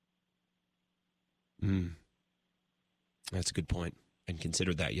 That's a good point. I hadn't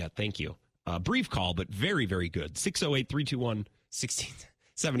considered that yet. Thank you. Brief call, but very, very good. 608-321-1670,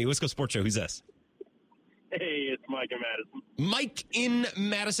 Wisco Sports Show. Who's this? Hey, it's Mike in Madison. Mike in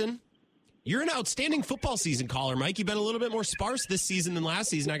Madison. You're an outstanding football season caller, Mike. You've been a little bit more sparse this season than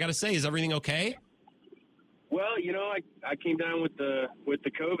last season. I got to say, is everything okay? Well, you know, I came down with the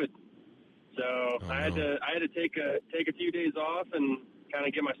COVID, so I had to take a few days off and kind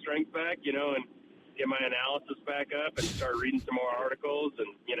of get my strength back, you know, and get my analysis back up and start reading some more articles, and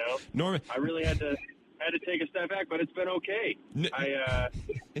you know, Norman, I really had to take a step back, but it's been okay.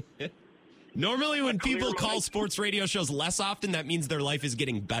 Normally, when people call sports radio shows less often, that means their life is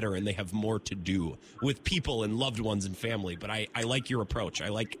getting better and they have more to do with people and loved ones and family. But I like your approach. I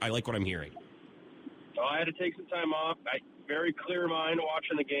like what I'm hearing. So I had to take some time off. Very clear mind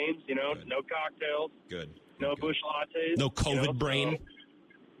watching the games. You know, no cocktails. Good. No bush lattes. No COVID brain.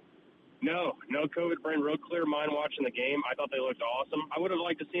 No COVID brain. Real clear mind watching the game. I thought they looked awesome. I would have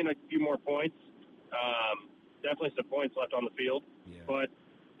liked to seen a few more points. Definitely some points left on the field. Yeah. But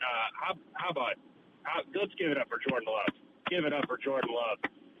let's give it up for Jordan Love. Give it up for Jordan Love.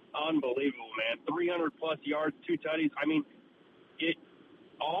 Unbelievable, man. 300-plus yards, 2 tutties. I mean,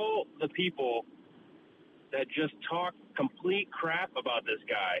 all the people that just talk complete crap about this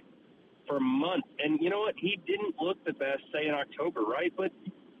guy for months. And you know what? He didn't look the best, say, in October, right? But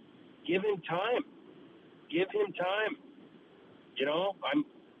give him time. Give him time. You know,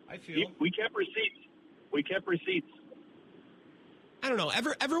 we kept receipts. I don't know.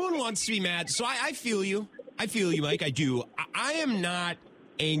 Everyone wants to be mad. So I feel you. I feel you, Mike. I do. I am not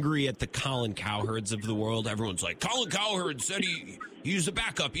angry at the Colin Cowherds of the world. Everyone's like, Colin Cowherd said he's a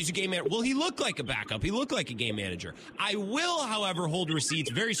backup. He's a game manager. Well, he looked like a backup. He looked like a game manager. I will, however,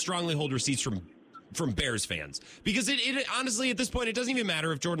 very strongly hold receipts from Bears fans. Because it honestly, at this point, it doesn't even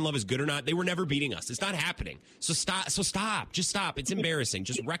matter if Jordan Love is good or not. They were never beating us. It's not happening. So stop. Just stop. It's embarrassing.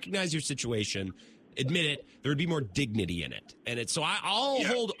 Just recognize your situation. admit it, there would be more dignity in it. And it's so I'll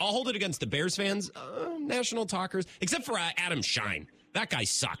hold it against the Bears fans, national talkers, except for Adam Shine. That guy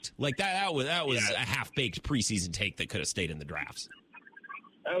sucked. Like that was a half-baked preseason take that could have stayed in the drafts.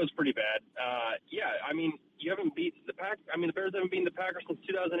 That was pretty bad. I mean, you haven't beat the the Bears haven't beaten the Packers since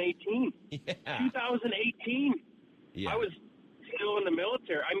 2018. Yeah. 2018. Yeah. I was still in the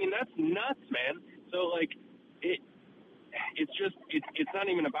military. I mean, that's nuts, man. So like, it's not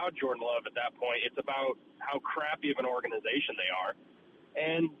even about Jordan Love at that point. It's about how crappy of an organization they are,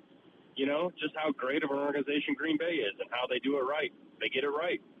 and just how great of an organization Green Bay is, and how they do it right. They get it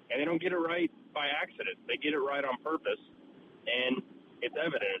right, and they don't get it right by accident. They get it right on purpose, and it's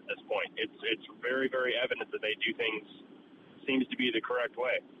evident at this point. It's very, very evident that they do things seems to be the correct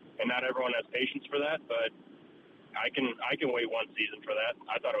way, and not everyone has patience for that. But I can wait one season for that.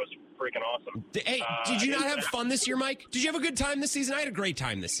 I thought it was freaking awesome. Hey, did you not have fun this year, Mike? Did you have a good time this season? I had a great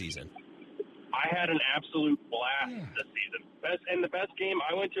time this season. I had an absolute blast this season. The best game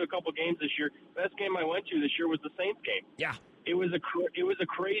I went to a couple games this year. Best game I went to this year was the Saints game. Yeah, it was a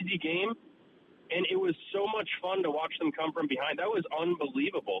crazy game. And it was so much fun to watch them come from behind. That was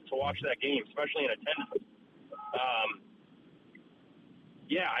unbelievable to watch that game, especially in attendance.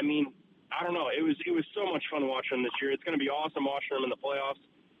 I mean, I don't know. It was so much fun watching them this year. It's going to be awesome watching them in the playoffs.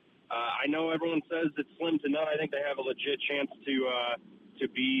 I know everyone says it's slim to none. I think they have a legit chance to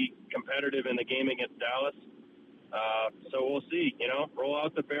be competitive in the game against Dallas. So we'll see. Roll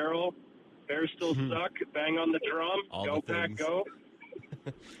out the barrel. Bears still suck. Bang on the drum. Go Pack, go.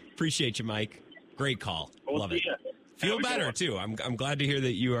 Appreciate you, Mike. Great call. Love it. Ya. Feel better too. I'm glad to hear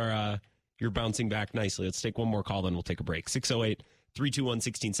that you are you're bouncing back nicely. Let's take one more call, then we'll take a break. 608-321-1670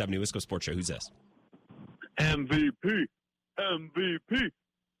 Wisco Sports Show. Who's this? MVP.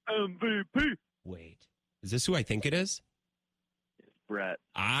 Wait, is this who I think it is? It's Brett.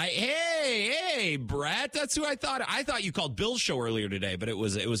 Hey, Brett. That's who I thought. I thought you called Bill's show earlier today, but it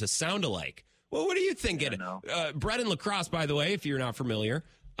was a sound alike. Well, what are you thinking? Brett in La Crosse, by the way, if you're not familiar.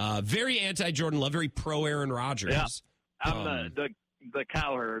 Very anti-Jordan Love, very pro-Aaron Rodgers. Yeah, I'm the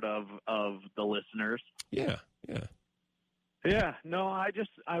cowherd of the listeners. Yeah. Yeah, no,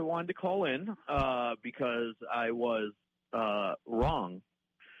 I wanted to call in because I was wrong.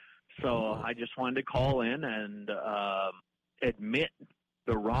 So I just wanted to call in and admit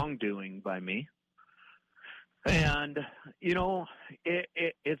the wrongdoing by me. And,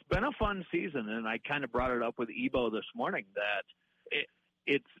 it's been a fun season, and I kind of brought it up with Ebo this morning that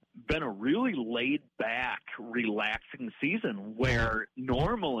it's been a really laid-back, relaxing season where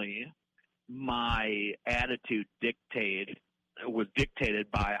normally my attitude was dictated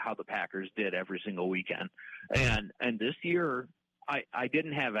by how the Packers did every single weekend. And this year, I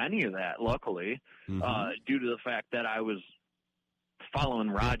didn't have any of that, luckily, due to the fact that I was following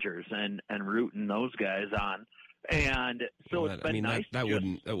Rodgers and rooting those guys on. And so it's been nice. That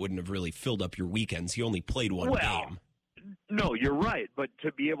wouldn't have really filled up your weekends. He only played one game. No, you're right. But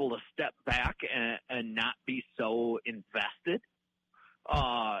to be able to step back and not be so invested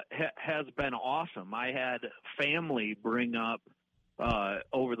has been awesome. I had family bring up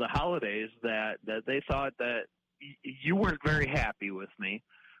over the holidays that they thought that you weren't very happy with me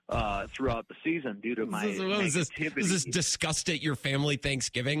throughout the season due to my negativity. Was this disgust at your family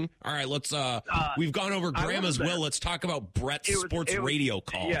Thanksgiving? All right, let's we've gone over Grandma's will. Let's talk about Brett's sports radio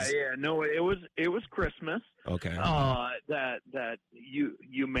calls. Yeah. No, it was Christmas. Okay. That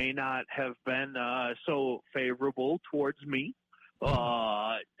you may not have been so favorable towards me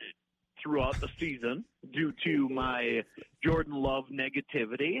throughout the season due to my Jordan Love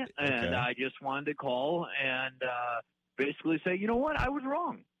negativity, and I just wanted to call and basically say, you know what, I was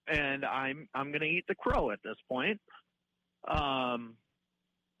wrong, and I'm going to eat the crow at this point,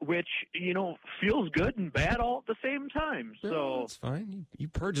 which feels good and bad all at the same time. So it's fine. You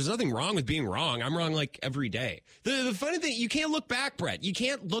purge. There's nothing wrong with being wrong. I'm wrong like every day. The funny thing, you can't look back, Brett. You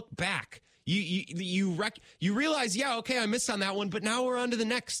can't look back. You realize, I missed on that one, but now we're on to the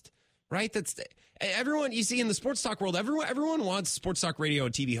next. Right? That's everyone you see in the sports talk world. Everyone wants sports talk radio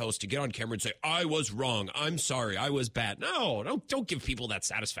and TV hosts to get on camera and say, "I was wrong. I'm sorry. I was bad." No, don't give people that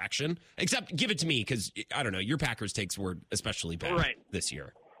satisfaction. Except give it to me because I don't know. Your Packers takes were especially bad this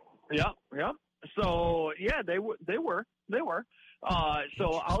year. Yeah. So they were.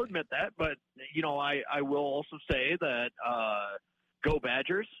 So I'll admit that, but I will also say that go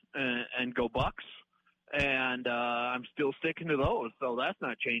Badgers and go Bucks, and I'm still sticking to those. So that's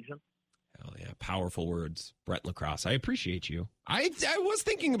not changing. Oh, yeah. Powerful words, Brett La Crosse. I appreciate you. I was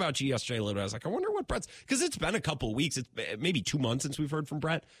thinking about you yesterday a little bit. I was like, I wonder what Brett's, because it's been a couple of weeks. It's maybe 2 months since we've heard from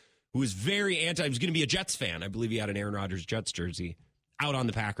Brett, who was very he was going to be a Jets fan. I believe he had an Aaron Rodgers Jets jersey out on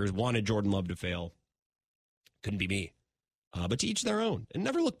the Packers, wanted Jordan Love to fail. Couldn't be me. But to each their own. And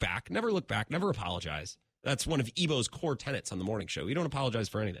never look back, never apologize. That's one of Ebo's core tenets on the morning show. You don't apologize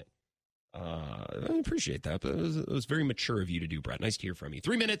for anything. I appreciate that. But it was very mature of you to do, Brett. Nice to hear from you.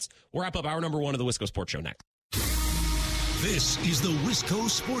 3 minutes. We'll wrap up hour number 1 of the Wisco Sports Show next. This is the Wisco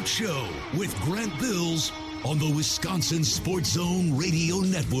Sports Show with Grant Bills on the Wisconsin Sports Zone Radio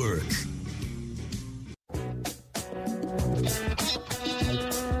Network.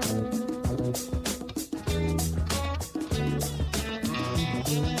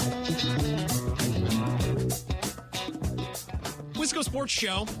 Wisco Sports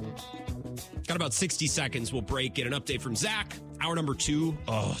Show. Got about 60 seconds. We'll break, get an update from Zach. Hour number 2.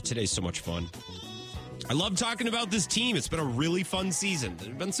 Oh, today's so much fun. I love talking about this team. It's been a really fun season. There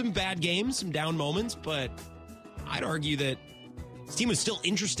have been some bad games, some down moments, but I'd argue that this team is still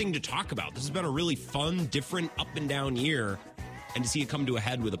interesting to talk about. This has been a really fun, different, up and down year, and to see it come to a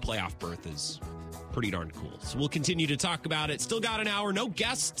head with a playoff berth is pretty darn cool. So we'll continue to talk about it. Still got an hour. No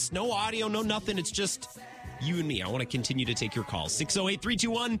guests, no audio, no nothing. It's just you and me. I want to continue to take your calls.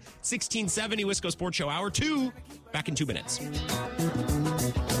 608-321-1670, Wisco Sports Show, Hour 2. Back in 2 minutes.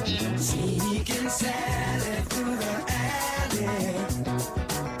 Sneaking Sally through the alley.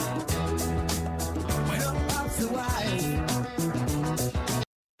 Went up the wire.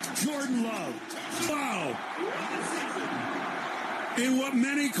 Jordan Love. Wow. In what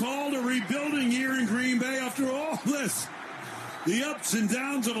many called a rebuilding year in Green Bay after all this. The ups and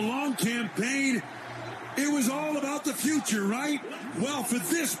downs of a long campaign. It was all about the future, right? Well, for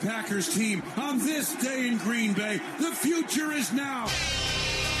this Packers team, on this day in Green Bay, the future is now.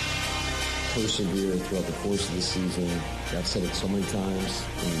 Persevere throughout the course of the season. I've said it so many times,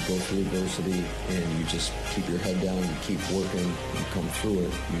 when you go through adversity and you just keep your head down, you keep working, you come through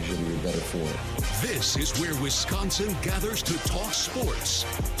it, usually you're better for it. This is where Wisconsin gathers to talk sports.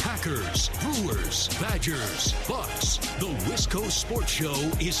 Packers, Brewers, Badgers, Bucks. The Wisco Sports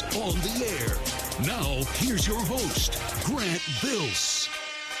Show is on the air. Now, here's your host, Grant Bills.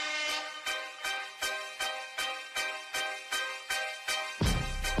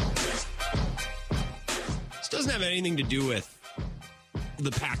 Doesn't have anything to do with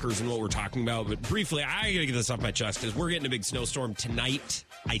the Packers and what we're talking about, but briefly, I gotta get this off my chest because we're getting a big snowstorm tonight.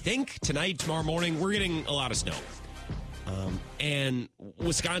 I think tonight, tomorrow morning, we're getting a lot of snow. And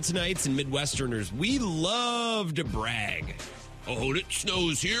Wisconsinites and Midwesterners, we love to brag. Oh, it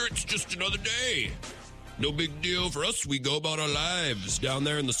snows here. It's just another day. No big deal for us. We go about our lives down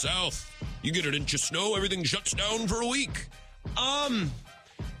there in the South. You get an inch of snow, everything shuts down for a week.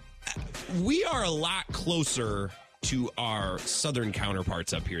 We are a lot closer to our southern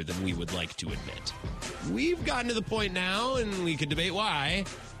counterparts up here than we would like to admit. We've gotten to the point now, and we could debate why,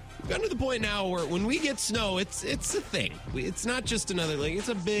 we've gotten to the point now where when we get snow, it's a thing. It's not just another thing, it's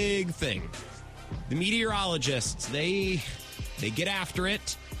a big thing. The meteorologists, they get after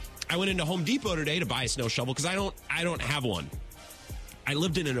it. I went into Home Depot today to buy a snow shovel because I don't have one. I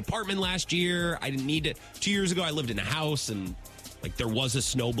lived in an apartment last year. I didn't need it. 2 years ago, I lived in a house, and there was a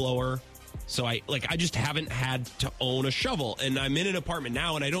snowblower. So I just haven't had to own a shovel. And I'm in an apartment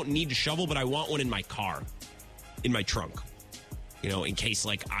now, and I don't need a shovel, but I want one in my car, in my trunk. In case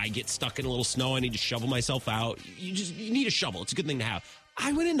I get stuck in a little snow, I need to shovel myself out. You need a shovel. It's a good thing to have.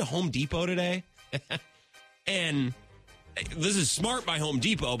 I went into Home Depot today, and this is smart by Home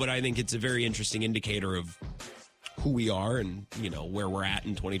Depot, but I think it's a very interesting indicator of who we are and, where we're at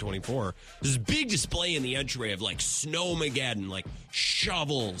in 2024. There's a big display in the entryway of Snowmageddon,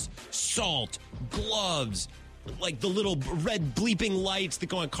 shovels, salt, gloves, the little red bleeping lights that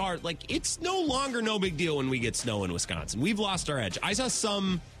go on cars. It's no longer no big deal when we get snow in Wisconsin. We've lost our edge. I saw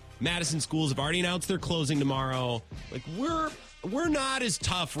some Madison schools have already announced they're closing tomorrow. We're not as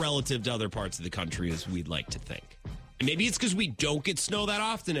tough relative to other parts of the country as we'd like to think. And maybe it's because we don't get snow that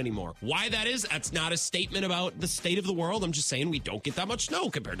often anymore. Why that is, that's not a statement about the state of the world. I'm just saying we don't get that much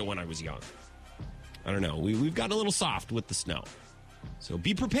snow compared to when I was young. I don't know. We've gotten a little soft with the snow. So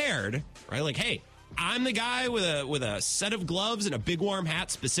be prepared, right? Hey, I'm the guy with a set of gloves and a big warm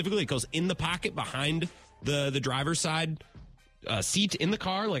hat specifically. It goes in the pocket behind the driver's side seat in the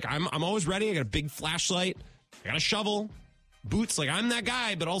car. I'm always ready. I got a big flashlight. I got a shovel, boots. I'm that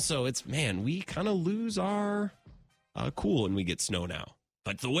guy, but also we kind of lose our cool when we get snow now.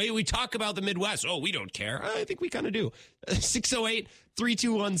 But the way we talk about the Midwest, we don't care. I think we kind of do.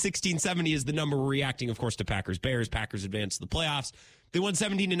 608-321-1670 is the number. We're reacting, of course, to Packers-Bears. Packers advanced to the playoffs. They won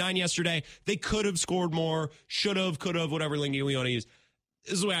 17-9 yesterday. They could have scored more, should have, could have, whatever lingo we want to use.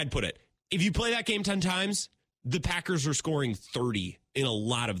 This is the way I'd put it. If you play that game 10 times, the Packers are scoring 30 in a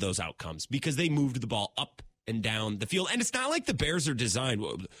lot of those outcomes because they moved the ball up and down the field. And it's not like the Bears are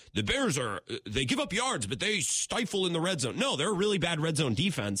designed. The Bears they give up yards, but they stifle in the red zone. No, they're a really bad red zone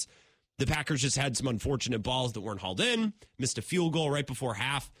defense. The Packers just had some unfortunate balls that weren't hauled in, missed a field goal right before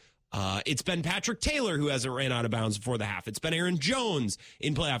half. It's been Patrick Taylor who hasn't ran out of bounds before the half. It's been Aaron Jones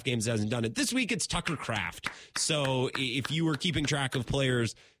in playoff games that hasn't done it. This week it's Tucker Kraft. So if you were keeping track of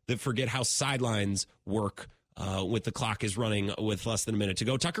players that forget how sidelines work with the clock is running with less than a minute to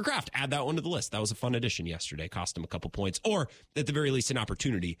go, Tucker Kraft, add that one to the list. That was a fun addition yesterday. Cost him a couple points, or at the very least an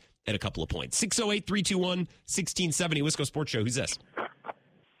opportunity at a couple of points. 608-321-1670, Wisco Sports Show. Who's this?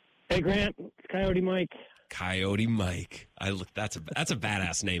 Hey, Grant. It's Coyote Mike. Coyote Mike. That's a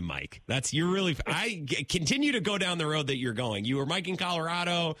badass name, Mike. You're really. I continue to go down the road that you're going. You were Mike in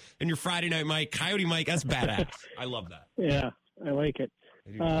Colorado, and your Friday night Mike. Coyote Mike. That's badass. I love that. Yeah, I like it.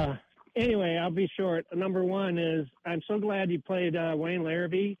 Anyway, I'll be short. Number one is I'm so glad you played Wayne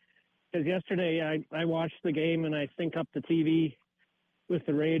Larrabee, because yesterday I watched the game and I synced up the TV with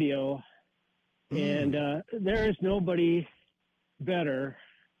the radio, and there is nobody better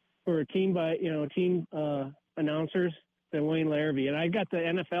for team announcers than Wayne Larrabee. And I got the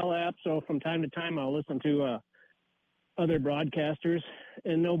NFL app, so from time to time I'll listen to other broadcasters,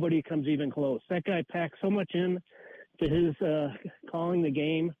 and nobody comes even close. That guy packs so much in to his calling the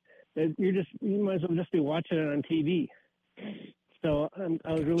game that you might as well just be watching it on TV. So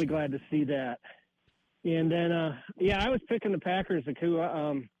I was really glad to see that. And then, I was picking the Packers too.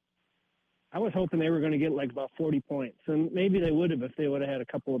 I was hoping they were going to get like about 40 points, and maybe they would have if they would have had a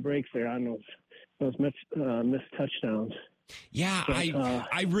couple of breaks there on those missed touchdowns. Yeah, but,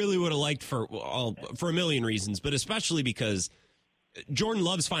 I really would have liked for a million reasons, but especially because Jordan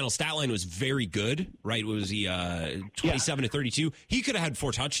Love's final stat line was very good, right? Was he 27 to 32? He could have had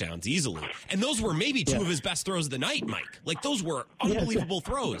 4 touchdowns easily, and those were maybe 2 of his best throws of the night, Mike. Like, those were unbelievable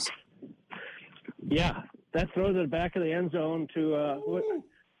throws. Yeah, that throw to the back of the end zone to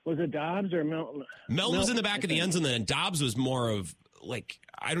was it Dobbs or Melton? Melton was in the back of the end zone, and Dobbs was more of, like,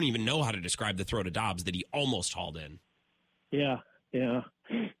 I don't even know how to describe the throw to Dobbs that he almost hauled in. Yeah.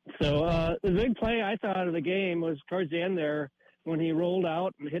 So the big play I thought of the game was towards the end there when he rolled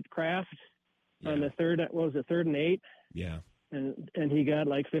out and hit Kraft on the third and 8? Yeah. And he got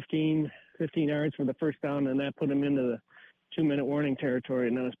like 15 yards for the first down, and that put him into the 2-minute warning territory,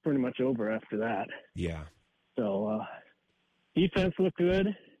 and that was pretty much over after that. Yeah. So defense looked good.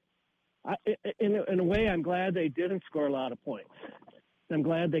 In a way, I'm glad they didn't score a lot of points. I'm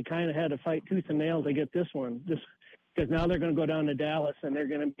glad they kind of had to fight tooth and nail to get this one, just because now they're going to go down to Dallas, and they're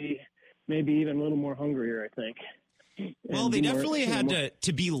going to be maybe even a little more hungrier, I think. Well, they definitely had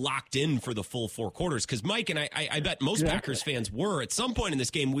to be locked in for the full 4 quarters, because Mike and I bet most Packers fans were. At some point in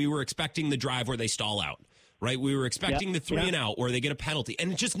this game, we were expecting the drive where they stall out, right? We were expecting the 3 and out where they get a penalty,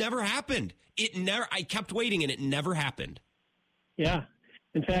 and it just never happened. I kept waiting, and it never happened. Yeah.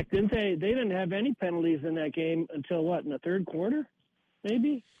 In fact, didn't they didn't have any penalties in that game until in the third quarter?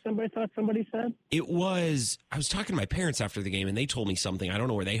 Maybe somebody said it was. I was talking to my parents after the game, and they told me something. I don't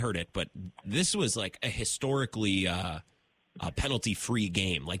know where they heard it, but this was like a historically penalty-free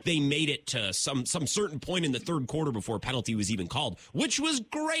game. Like, they made it to some certain point in the third quarter before a penalty was even called, which was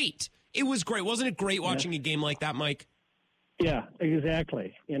great. It was great. Wasn't it great watching a game like that, Mike? Yeah,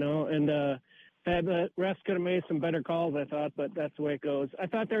 exactly. And the refs could have made some better calls, I thought, but that's the way it goes. I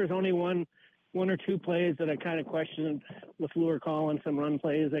thought there was only one or two plays that I kind of questioned LaFleur calling, some run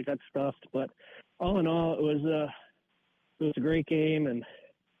plays that got stuffed. But all in all, it was a great game. And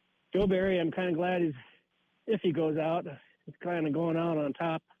Joe Barry, I'm kind of glad if he goes out, he's kind of going out on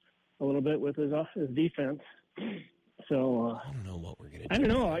top a little bit with his defense. So I don't know what we're going to do. I don't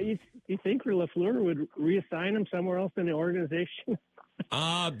know. You think LaFleur would reassign him somewhere else in the organization?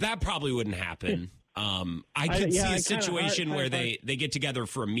 That probably wouldn't happen. I could see a situation where they get together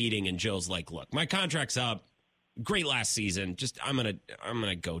for a meeting and Joe's like, "Look, my contract's up. Great last season. Just I'm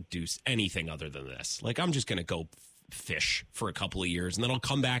gonna go do anything other than this. Like, I'm just gonna go fish for a couple of years, and then I'll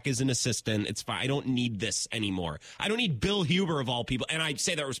come back as an assistant. It's fine. I don't need this anymore. I don't need Bill Huber of all people." And I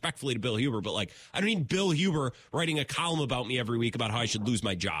say that respectfully to Bill Huber, but like, I don't need Bill Huber writing a column about me every week about how I should lose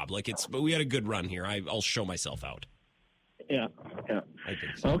my job. Like, but we had a good run here. I'll show myself out. Yeah. I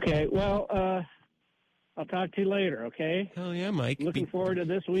think so. Okay. Well, I'll talk to you later. Okay. Oh yeah, Mike. Looking forward to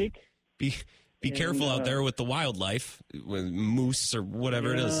this week. Be careful out there with the wildlife, with moose or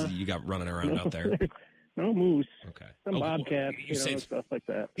whatever it is you got running around out there. No moose. Okay. Some bobcats, stuff like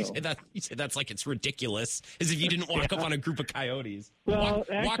that. So. You say that's like it's ridiculous, as if you didn't walk up on a group of coyotes. Well,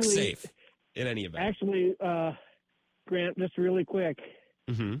 walk safe in any event. Actually, Grant, just really quick,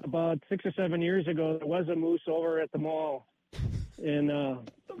 Mm-hmm. about 6 or 7 years ago, there was a moose over at the mall and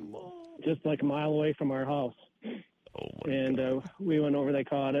just like a mile away from our house. And we went over, they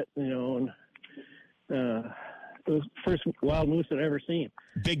caught it, and it was the first wild moose I'd ever seen.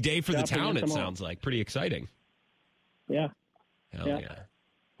 Big day for the town, it sounds like. Pretty exciting. Yeah. Hell yeah.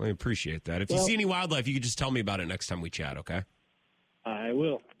 Well, I appreciate that. If you see any wildlife, you could just tell me about it next time we chat, okay? I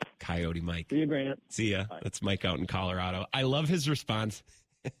will. Coyote Mike. See you, Grant. See ya. Bye. That's Mike out in Colorado. I love his response.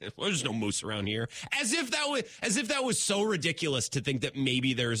 Well, there's no moose around here. As if that was so ridiculous to think that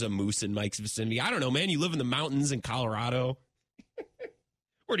maybe there's a moose in Mike's vicinity. I don't know, man. You live in the mountains in Colorado.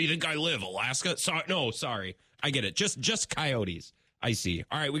 Where do you think I live? Alaska? Sorry. I get it. Just coyotes. I see.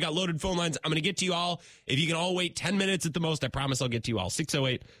 All right, we got loaded phone lines. I'm going to get to you all. If you can all wait 10 minutes at the most, I promise I'll get to you all.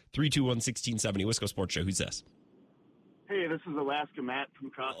 608-321-1670. Wisco Sports Show. Who's this? Hey, this is Alaska Matt from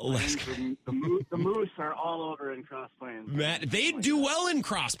Cross Plains. The moose are all over in Cross Plains. Matt, they do well in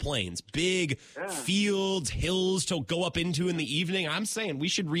Cross Plains. Big fields, hills to go up into in the evening. I'm saying we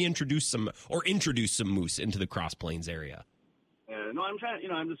should introduce some moose into the Cross Plains area. No,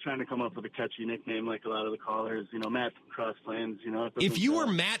 I'm just trying to come up with a catchy nickname like a lot of the callers. Matt from Cross Plains. If you were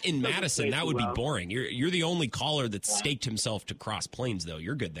Matt in Madison, that would be boring. You're the only caller that staked himself to Cross Plains, though.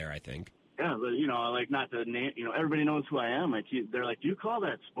 You're good there, I think. Yeah, but not to name. Everybody knows who I am. They're like, do you call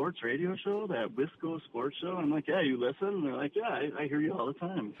that sports radio show, that Wisco Sports Show? I'm like, yeah, you listen. And they're like, yeah, I hear you all the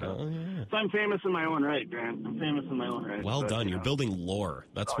time. So I'm famous in my own right, Grant. I'm famous in my own right. Well done. You're building lore.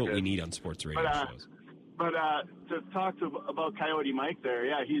 That's what we need on sports radio shows. But to talk about Coyote Mike there,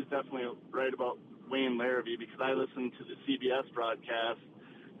 yeah, he's definitely right about Wayne Larrivee because I listened to the CBS broadcast.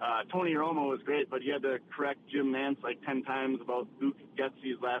 Tony Romo was great, but he had to correct Jim Nance like 10 times about Luke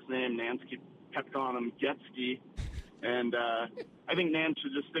Getzey's last name. Nance kept calling him Getzky. And I think Nance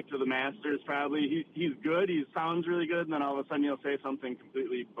should just stick to the Masters probably. He's good. He sounds really good. And then all of a sudden he'll say something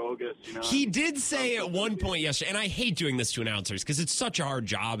completely bogus, He did say at one point yesterday, and I hate doing this to announcers because it's such a hard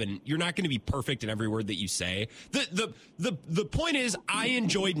job and you're not going to be perfect in every word that you say. The point is I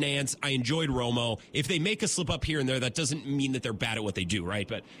enjoyed Nance. I enjoyed Romo. If they make a slip up here and there, that doesn't mean that they're bad at what they do, right?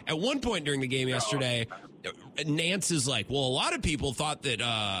 But at one point during the game yesterday, Nance is like, well, a lot of people thought that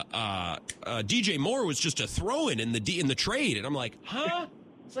DJ Moore was just a throw-in in the trade. And I'm like, huh?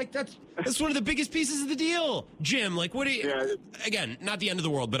 It's like, that's one of the biggest pieces of the deal. Jim, like, what do you... Yeah. Again, not the end of the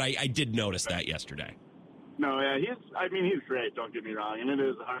world, but I did notice that yesterday. No, yeah, he's great, don't get me wrong. And it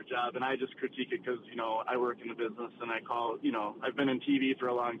is a hard job, and I just critique it because, I work in the business and I call, I've been in TV for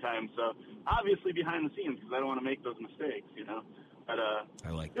a long time. So obviously behind the scenes because I don't want to make those mistakes, But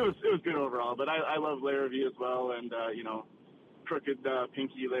I like it was good overall. But I love Larrivee as well, and crooked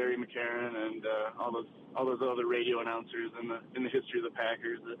Pinky Larry McCarron and all those other radio announcers in the history of the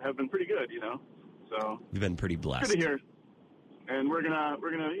Packers that have been pretty good, So we've been pretty blessed. Good to hear. And we're gonna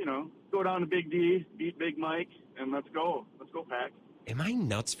go down to Big D, beat Big Mike, and let's go Pack. Am I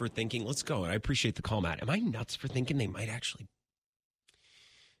nuts for thinking? Let's go. And I appreciate the call, Matt. Am I nuts for thinking they might actually?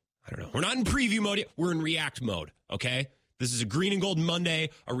 I don't know. We're not in preview mode yet. We're in react mode. Okay. This is a Green and Gold Monday,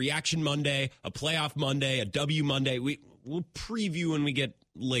 a Reaction Monday, a Playoff Monday, a W Monday. We'll preview when we get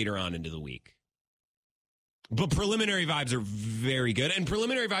later on into the week. But preliminary vibes are very good. And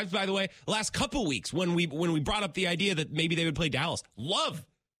preliminary vibes, by the way, last couple weeks when we brought up the idea that maybe they would play Dallas. Love.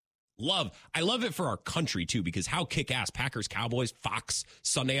 I love it for our country, too, because how kick-ass. Packers, Cowboys, Fox,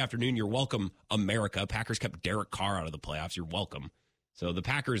 Sunday afternoon. You're welcome, America. Packers kept Derek Carr out of the playoffs. You're welcome. So the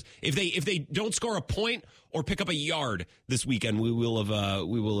Packers, if they don't score a point or pick up a yard this weekend, we will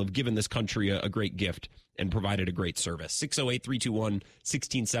have given this country a great gift and provided a great service. 608-321-1670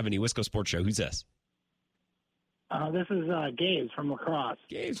 Wisco Sports Show. Who's this? This is Gabe from La Crosse.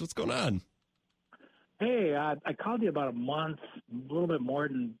 Gabe, what's going on? Hey, I called you about a month, a little bit more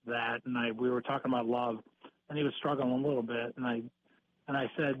than that, and we were talking about Love, and he was struggling a little bit, and I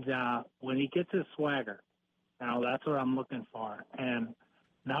said when he gets his swagger. Now that's what I'm looking for, and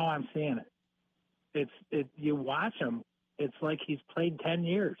now I'm seeing it. You watch him, it's like he's played 10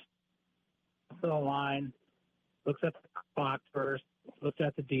 years. To the line, looks at the clock first, looks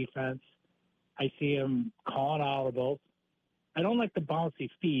at the defense. I see him calling audibles. I don't like the bouncy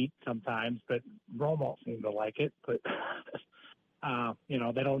feet sometimes, but Romo seems to like it. But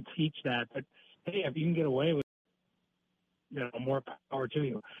they don't teach that. But hey, if you can get away with more power to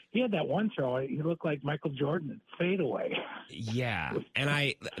you. He had that one throw. He looked like Michael Jordan, fade away. Yeah,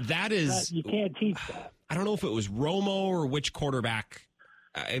 and that is you can't teach that. I don't know if it was Romo or which quarterback.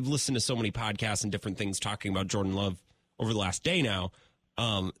 I've listened to so many podcasts and different things talking about Jordan Love over the last day now.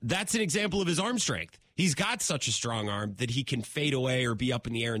 That's an example of his arm strength. He's got such a strong arm that he can fade away or be up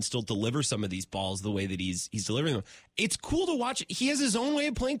in the air and still deliver some of these balls the way that he's delivering them. It's cool to watch. He has his own way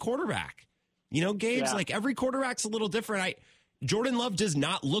of playing quarterback. Gabe's like every quarterback's a little different. Jordan Love does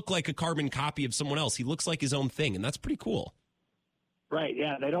not look like a carbon copy of someone else. He looks like his own thing, and that's pretty cool. Right?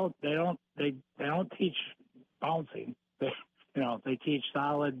 Yeah, they don't teach bouncing. They teach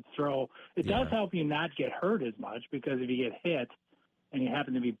solid throw. It does help you not get hurt as much, because if you get hit and you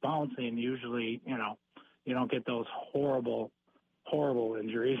happen to be bouncing, usually you don't get those horrible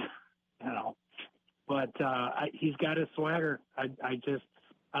injuries. But he's got his swagger.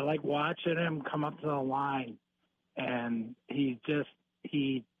 I like watching him come up to the line, and he's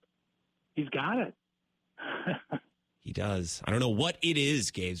got it. He does. I don't know what it is,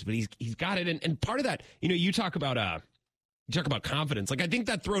 Gabe, but he's got it. And part of that, you talk about confidence. Like, I think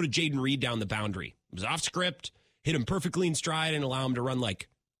that throw to Jaden Reed down the boundary was off script, hit him perfectly in stride, and allow him to run like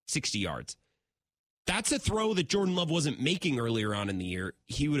 60 yards. That's a throw that Jordan Love wasn't making earlier on in the year.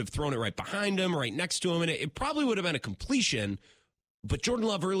 He would have thrown it right behind him, right next to him, and it probably would have been a completion. But Jordan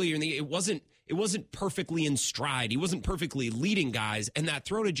Love earlier in the year, it wasn't perfectly in stride. He wasn't perfectly leading guys. And that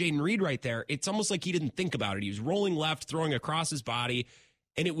throw to Jaden Reed right there, it's almost like he didn't think about it. He was rolling left, throwing across his body,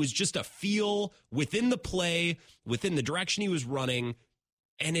 and it was just a feel within the play, within the direction he was running,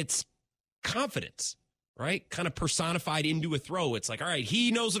 and it's confidence, right? Kind of personified into a throw. It's like, all right,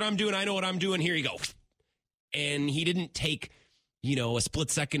 he knows what I'm doing. I know what I'm doing. Here you go. And he didn't take, a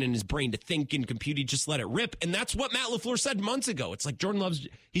split second in his brain to think and compute. He just let it rip. And that's what Matt LaFleur said months ago. It's like Jordan Love's,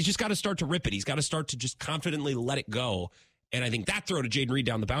 he's just got to start to rip it. He's got to start to just confidently let it go. And I think that throw to Jaden Reed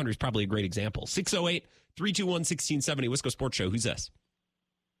down the boundary is probably a great example. 608-321-1670, Wisco Sports Show. Who's this?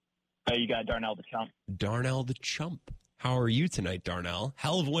 You got Darnell the Chump. Darnell the Chump. How are you tonight, Darnell?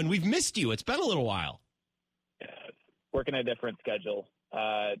 Hell of a win. We've missed you. It's been a little while. Working a different schedule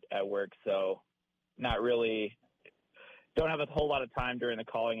at work, so not really, don't have a whole lot of time during the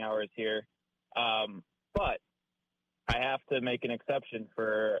calling hours here. But I have to make an exception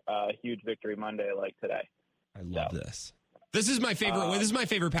for a huge victory Monday like today. I love this. This is my favorite. This is my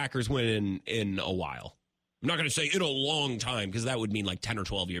favorite Packers win in a while. I'm not going to say in a long time, because that would mean like 10 or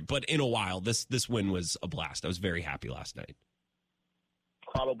 12 years. But in a while, this win was a blast. I was very happy last night.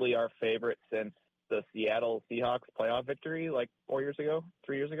 Probably our favorite since the Seattle Seahawks playoff victory like 3 years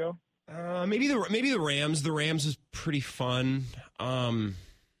ago. Maybe the Rams. The Rams is pretty fun. I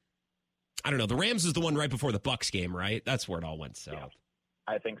don't know. The Rams is the one right before the Bucs game, right? That's where it all went south.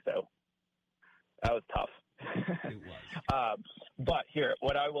 Yeah, I think so. That was tough. It was. But here,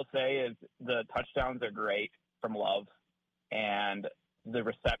 what I will say is the touchdowns are great from Love, and the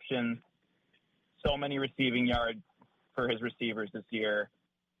receptions, so many receiving yards for his receivers this year.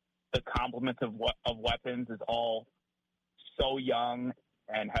 The complement of weapons is all so young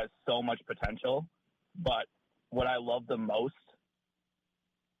and has so much potential. But what I love the most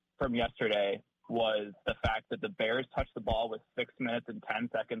from yesterday was the fact that the Bears touched the ball with 6 minutes and 10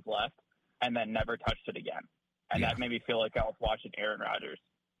 seconds left and then never touched it again. And that made me feel like I was watching Aaron Rodgers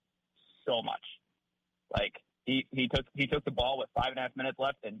so much. Like he took the ball with 5.5 minutes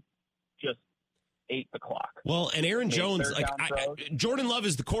left and just ate the clock. Well, and Aaron Jones, Jordan Love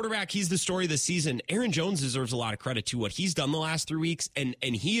is the quarterback. He's the story of the season. Aaron Jones deserves a lot of credit to what he's done the last 3 weeks, and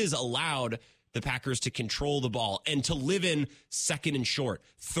he has allowed the Packers to control the ball and to live in second and short,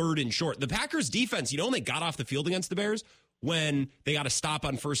 third and short. The Packers defense, when they got off the field against the Bears, when they got to stop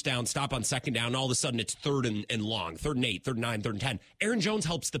on first down, stop on second down, and all of a sudden it's third and long, 3rd and 8, 3rd and 9, 3rd and 10. Aaron Jones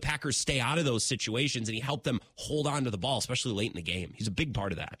helps the Packers stay out of those situations, and he helped them hold on to the ball, especially late in the game. He's a big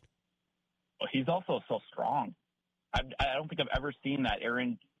part of that. Well, he's also so strong. I don't think I've ever seen that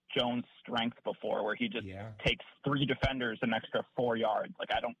Aaron Jones strength before, where he just takes 3 defenders an extra 4 yards.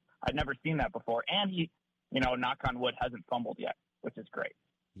 I've never seen that before. And he, knock on wood, hasn't fumbled yet, which is great.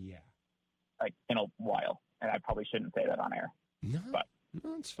 Yeah. In a while. And I probably shouldn't say that on air. No,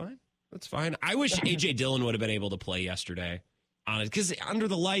 that's fine. That's fine. I wish A.J. Dillon would have been able to play yesterday. Because under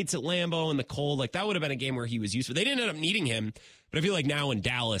the lights at Lambeau and the cold, that would have been a game where he was useful. They didn't end up needing him, but I feel like now in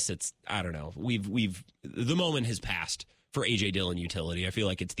Dallas, it's, I don't know, the moment has passed for A.J. Dillon utility. I feel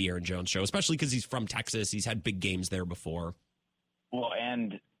like it's the Aaron Jones show, especially because he's from Texas. He's had big games there before. Well,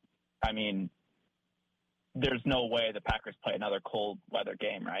 and, there's no way the Packers play another cold weather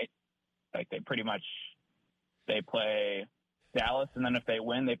game, right? They play Dallas, and then if they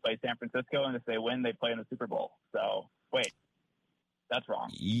win, they play San Francisco, and if they win, they play in the Super Bowl. So, wait, that's wrong.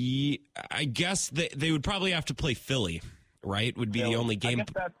 Yeah, I guess they would probably have to play Philly, right? Would be the only game.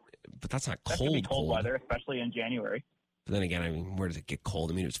 But that's not cold weather, especially in January. But then again, where does it get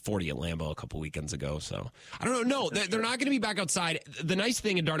cold? It was 40 at Lambeau a couple weekends ago. So I don't know. No, they're not going to be back outside. The nice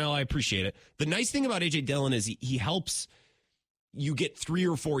thing, and Darnell, I appreciate it. The nice thing about A.J. Dillon is he helps you get 3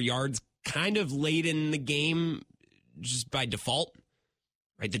 or 4 yards kind of late in the game just by default,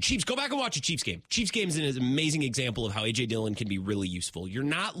 Right? The Chiefs, go back and watch a Chiefs game. Chiefs game is an amazing example of how A.J. Dillon can be really useful. You're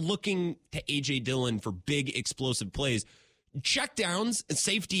not looking to A.J. Dillon for big explosive plays. Check downs,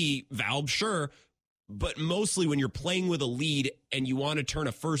 safety valve, sure, but mostly when you're playing with a lead and you want to turn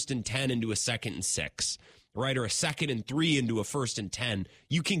a 1st and 10 into a 2nd and 6, right? Or a 2nd and 3 into a 1st and 10.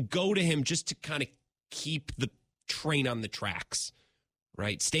 You can go to him just to kind of keep the train on the tracks,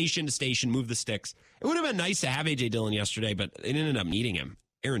 right? Station to station, move the sticks. It would have been nice to have A.J. Dillon yesterday, but they ended up needing him.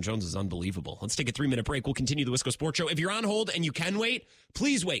 Aaron Jones is unbelievable. Let's take a 3-minute break. We'll continue the Wisco Sports Show. If you're on hold and you can wait,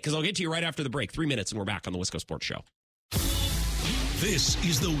 please wait, because I'll get to you right after the break. 3 minutes, and we're back on the Wisco Sports Show. This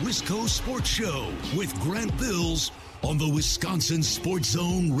is the Wisco Sports Show with Grant Bills on the Wisconsin Sports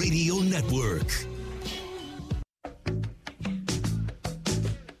Zone Radio Network.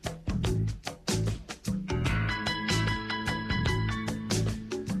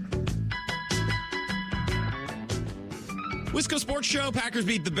 Wisco Sports Show, Packers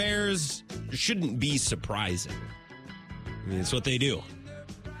beat the Bears. Shouldn't be surprising. I mean, it's what they do.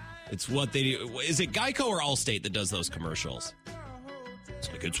 It's what they do. Is it Geico or Allstate that does those commercials?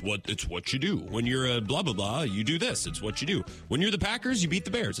 It's like, it's what you do. When you're a blah, blah, blah, you do this. It's what you do. When you're the Packers, you beat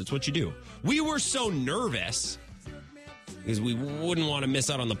the Bears. It's what you do. We were so nervous because we wouldn't want to miss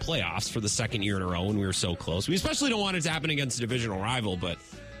out on the playoffs for the 2nd year in a row when we were so close. We especially don't want it to happen against a divisional rival, but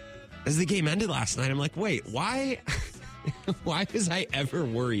as the game ended last night, I'm like, wait, why... Why was I ever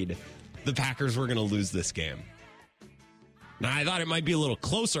worried the Packers were going to lose this game? Now, I thought it might be a little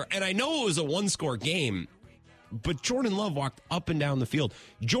closer, and I know it was a 1-score game, but Jordan Love walked up and down the field.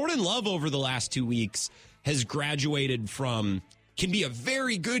 Jordan Love over the last 2 weeks has graduated from can be a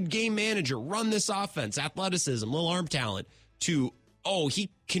very good game manager, run this offense, athleticism, little arm talent, to,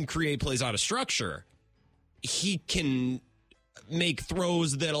 he can create plays out of structure. He can make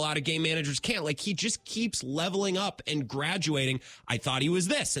throws that a lot of game managers can't. Like, he just keeps leveling up and graduating. I thought he was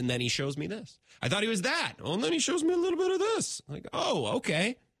this, and then he shows me this. I thought he was that. Oh, and then he shows me a little bit of this. Like,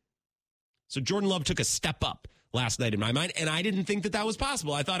 okay. So Jordan Love took a step up last night in my mind, and I didn't think that was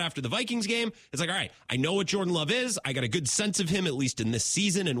possible. I thought after the Vikings game, it's like, all right, I know what Jordan Love is. I got a good sense of him, at least in this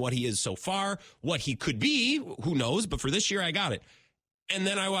season, and what he is so far. What he could be, who knows? But for this year, I got it. And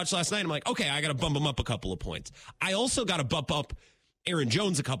then I watched last night, and I'm like, okay, I got to bump him up a couple of points. I also got to bump up Aaron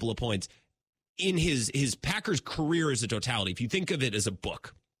Jones a couple of points in his Packers career as a totality. If you think of it as a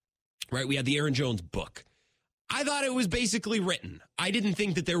book, right? We had the Aaron Jones book. I thought it was basically written. I didn't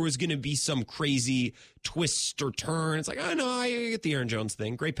think that there was going to be some crazy twist or turn. It's like, no, I get the Aaron Jones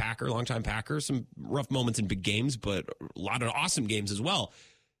thing. Great Packer, longtime Packer, some rough moments in big games, but a lot of awesome games as well.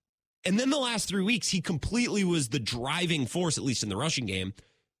 And then the last 3 weeks, he completely was the driving force, at least in the rushing game,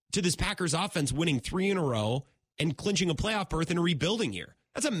 to this Packers offense winning 3 in a row and clinching a playoff berth in a rebuilding year.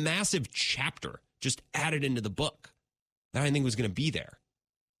 That's a massive chapter just added into the book that I didn't think was going to be there.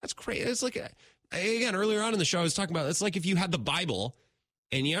 That's crazy. It's like, again, earlier on in the show, I was talking about, it's like if you had the Bible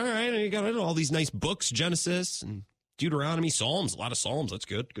and you got all these nice books, Genesis and Deuteronomy, Psalms, a lot of Psalms. That's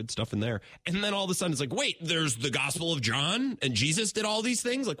good. Good stuff in there. And then all of a sudden it's like, wait, there's the Gospel of John and Jesus did all these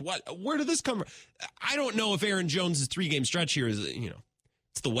things. Like, what? Where did this come from? I don't know if Aaron Jones' 3-game stretch here is,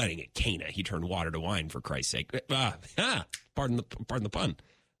 it's the wedding at Cana. He turned water to wine, for Christ's sake. Pardon the pun.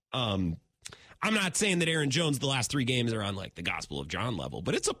 I'm not saying that Aaron Jones, the last 3 games are on like the Gospel of John level,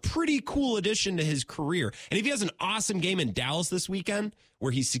 but it's a pretty cool addition to his career. And if he has an awesome game in Dallas this weekend,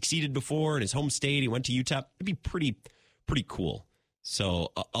 where he's succeeded before in his home state, he went to UTEP, it'd be pretty cool.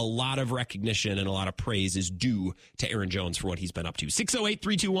 So a lot of recognition and a lot of praise is due to Aaron Jones for what he's been up to.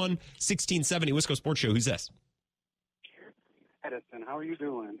 608-321-1670, Wisco Sports Show. Who's this? Madison, how are you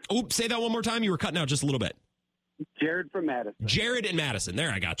doing? Oops, say that one more time. You were cutting out just a little bit. Jared from Madison. Jared in Madison.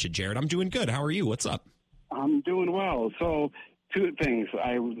 There, I got you, Jared. I'm doing good. How are you? What's up? I'm doing well. So, 2 things.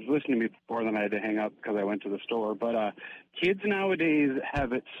 I was listening to me before, then I had to hang up because I went to the store. But kids nowadays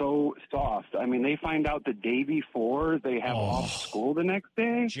have it so soft. I mean, they find out the day before they have off school the next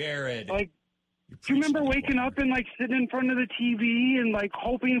day. Jared. Like, do you remember waking up and, like, sitting in front of the TV and, like,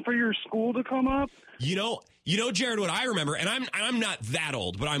 hoping for your school to come up? You know, Jared, what I remember, and I'm not that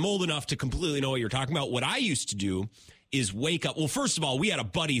old, but I'm old enough to completely know what you're talking about. What I used to do is wake up. Well, first of all, we had a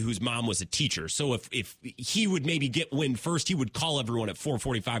buddy whose mom was a teacher. So if he would maybe get wind first, he would call everyone at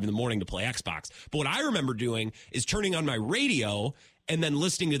 4:45 in the morning to play Xbox. But what I remember doing is turning on my radio and then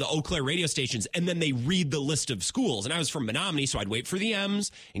listening to the Eau Claire radio stations, and then they read the list of schools. And I was from Menominee, so I'd wait for the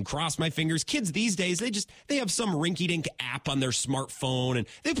M's and cross my fingers. Kids these days, they have some rinky-dink app on their smartphone, and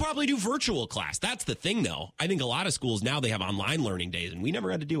they probably do virtual class. That's the thing, though. I think a lot of schools now, they have online learning days, and we never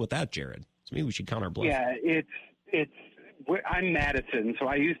had to deal with that, Jared. So maybe we should count our blessings. Yeah, I'm Madison, so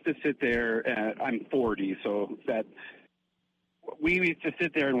I used to sit there. I'm 40, so that we used to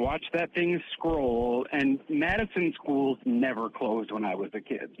sit there and watch that thing scroll, and Madison schools never closed when I was a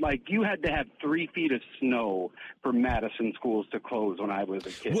kid. Like, you had to have 3 feet of snow for Madison schools to close when I was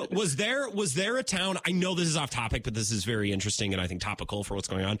a kid. Was there a town, I know this is off topic, but this is very interesting and I think topical for what's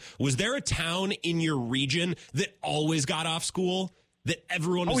going on. Was there a town in your region that always got off school? That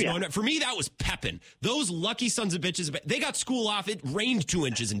everyone was going to? For me, that was Pepin. Those lucky sons of bitches, they got school off. It rained 2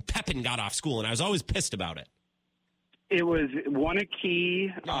 inches and Pepin got off school, and I was always pissed about it. It was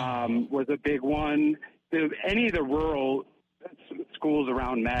Wanakee was a big one. Any of the rural schools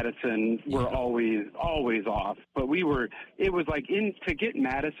around Madison were always off. But it was like to get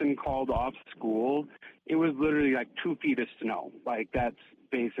Madison called off school, it was literally like 2 feet of snow. Like, that's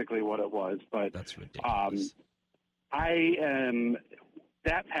basically what it was. But that's ridiculous.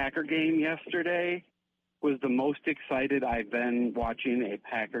 That Packer game yesterday was the most excited I've been watching a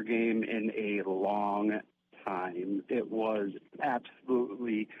Packer game in a long time. It was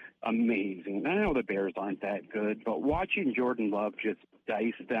absolutely amazing. I know the Bears aren't that good, but watching Jordan Love just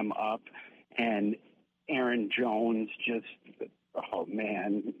dice them up and Aaron Jones oh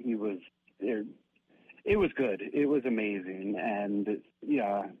man, he was there. It was good. It was amazing. And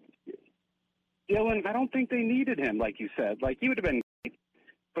yeah, Dylan, I don't think they needed him, like you said. Like, he would have been great,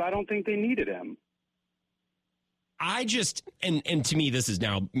 but I don't think they needed him. I just, and to me, this is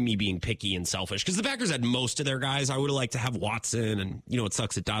now me being picky and selfish, because the Packers had most of their guys. I would have liked to have Watson, and, it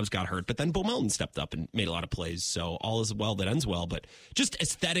sucks that Dobbs got hurt, but then Bo Melton stepped up and made a lot of plays, so all is well that ends well. But just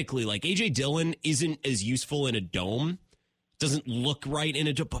aesthetically, like, A.J. Dillon isn't as useful in a dome, doesn't look right in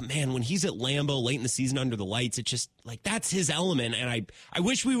a dome, but man, when he's at Lambeau late in the season under the lights, it just, like, that's his element, and I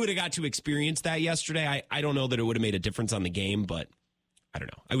wish we would have got to experience that yesterday. I don't know that it would have made a difference on the game, but I don't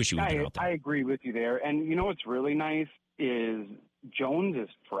know. I wish you would have been out there. I agree with you there. And you know what's really nice is Jones is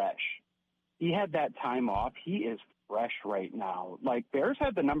fresh. He had that time off. He is fresh right now. Like, Bears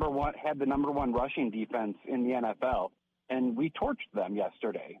had the number one rushing defense in the NFL, and we torched them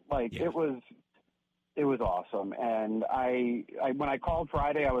yesterday. Like, it was awesome. And I when I called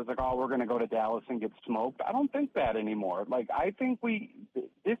Friday, I was like, oh, we're going to go to Dallas and get smoked. I don't think that anymore. Like, I think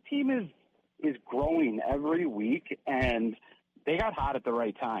this team is growing every week, and they got hot at the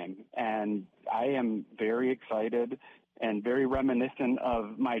right time, and I am very excited and very reminiscent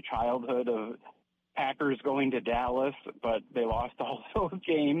of my childhood of Packers going to Dallas, but they lost all those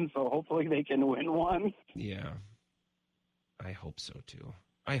games, so hopefully they can win one. Yeah, I hope so too.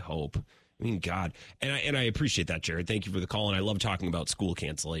 I hope. I mean, God, and I appreciate that, Jared. Thank you for the call, and I love talking about school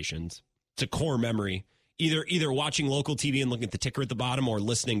cancellations. It's a core memory. Either watching local TV and looking at the ticker at the bottom, or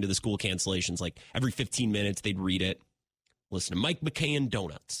listening to the school cancellations. Like, every 15 minutes, they'd read it. Listen to Mike McKay and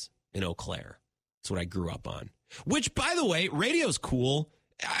Donuts in Eau Claire. That's what I grew up on. Which, by the way, radio's cool.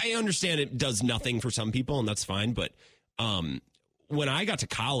 I understand it does nothing for some people, and that's fine. But when I got to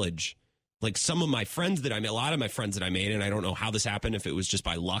college, like, some of my friends that I made, a lot of my friends that I made, and I don't know how this happened, if it was just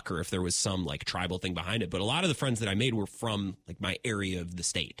by luck or if there was some, like, tribal thing behind it, but a lot of the friends that I made were from, like, my area of the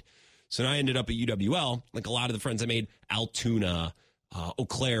state. So now I ended up at UWL. Like, a lot of the friends I made, Altoona, Eau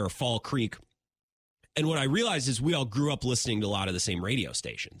Claire, Fall Creek. And what I realized is we all grew up listening to a lot of the same radio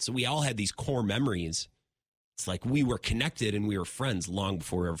stations. So we all had these core memories. It's like we were connected and we were friends long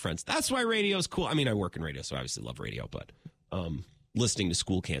before we were friends. That's why radio is cool. I mean, I work in radio, so I obviously love radio, but listening to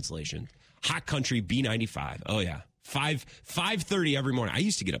school cancellation. Hot Country B95. Oh, yeah. 5:30 every morning. I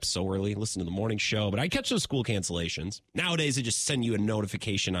used to get up so early, listen to the morning show, but I catch those school cancellations. Nowadays, they just send you a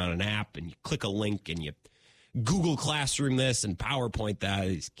notification on an app, and you click a link, and you Google Classroom this and PowerPoint that.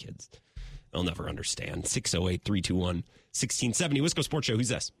 These kids, they'll never understand. 608-321-1670. Wisco Sports Show. Who's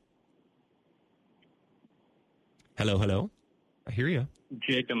this? Hello. I hear you.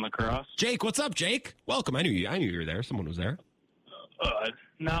 Jake in Lacrosse. Jake, what's up, Jake? Welcome. I knew you were there. Someone was there.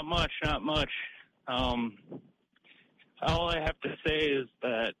 Not much. All I have to say is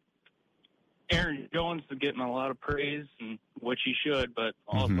that Aaron Jones is getting a lot of praise, and which he should, but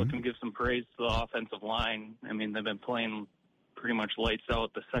also can give some praise to the offensive line. I mean, they've been playing pretty much lights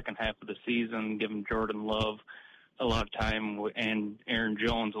out the second half of the season, giving Jordan Love a lot of time and Aaron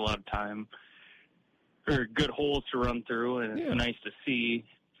Jones a lot of time, or good holes to run through, and it's nice to see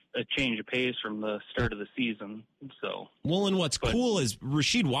a change of pace from the start of the season. So, well, and what's cool is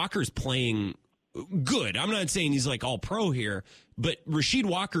Rasheed Walker's playing good. I'm not saying he's like all pro here, but Rasheed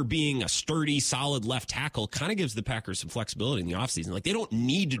Walker being a sturdy, solid left tackle kind of gives the Packers some flexibility in the offseason. Like, they don't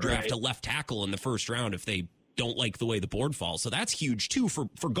need to draft a left tackle in the first round if they don't like the way the board falls. So that's huge too for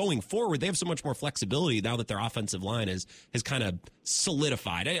going forward. They have so much more flexibility now that their offensive line has kind of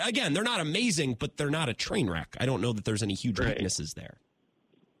solidified. Again, they're not amazing, but they're not a train wreck. I don't know that there's any huge weaknesses there.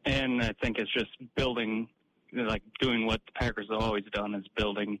 And I think it's just building like doing what the Packers have always done, is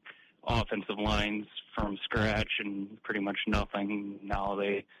building offensive lines from scratch and pretty much nothing. Now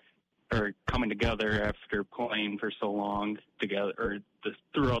they are coming together after playing for so long together, or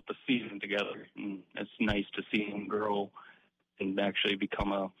throughout the season together. And it's nice to see them grow and actually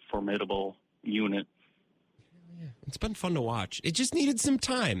become a formidable unit. It's been fun to watch. It just needed some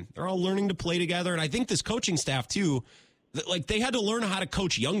time. They're all learning to play together. And I think this coaching staff, too, like they had to learn how to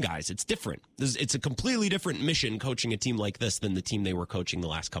coach young guys. It's different. It's a completely different mission coaching a team like this than the team they were coaching the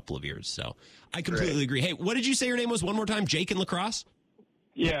last couple of years. So I completely agree. Hey, what did you say your name was one more time? Jake in La Crosse?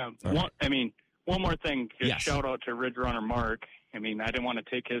 Yeah. One more thing. Shout out to Ridge Runner Mark. I mean, I didn't want to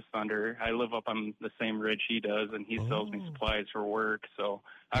take his thunder. I live up on the same ridge he does, and he sells me supplies for work. So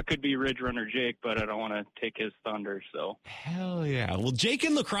I could be Ridge Runner Jake, but I don't want to take his thunder. So hell yeah. Well, Jake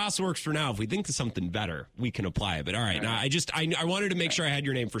in La Crosse works for now. If we think of something better, we can apply it. But all right, now I wanted to make sure I had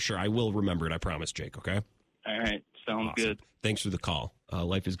your name for sure. I will remember it. I promise, Jake. Okay. All right. Sounds good. Thanks for the call.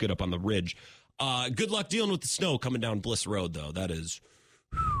 Life is good up on the ridge. Good luck dealing with the snow coming down Bliss Road, though. That is.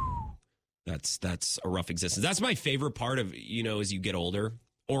 That's a rough existence. That's my favorite part of, as you get older,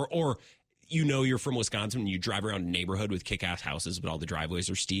 or you're from Wisconsin and you drive around a neighborhood with kick-ass houses, but all the driveways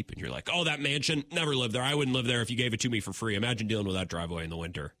are steep, and you're like, oh, that mansion, never lived there. I wouldn't live there if you gave it to me for free. Imagine dealing with that driveway in the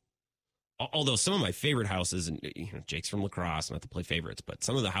winter. Although some of my favorite houses, and Jake's from La Crosse, not to play favorites, but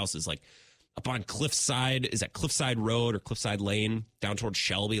some of the houses like up on Cliffside, is that Cliffside Road or Cliffside Lane down towards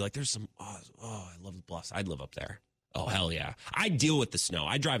Shelby? Like there's some, I love the bluffs. I'd live up there. Oh, hell yeah. I'd deal with the snow.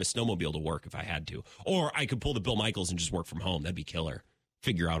 I'd drive a snowmobile to work if I had to. Or I could pull the Bill Michaels and just work from home. That'd be killer.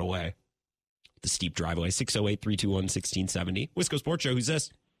 Figure out a way. The steep driveway, 608-321-1670. Wisco Sports Show, who's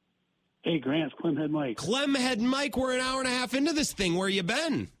this? Hey, Grant, it's Clemhead Mike. Clemhead Mike, we're an hour and a half into this thing. Where you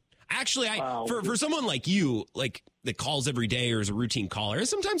been? Actually, for someone like you, like that calls every day or is a routine caller,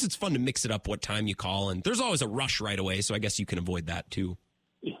 sometimes it's fun to mix it up what time you call. And there's always a rush right away, so I guess you can avoid that too.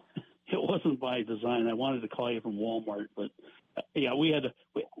 It wasn't by design. I wanted to call you from Walmart, but we had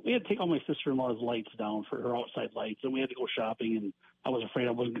to take all my sister-in-law's lights down for her outside lights, and we had to go shopping. And I was afraid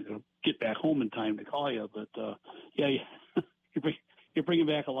I wasn't going to get back home in time to call you. But you're bringing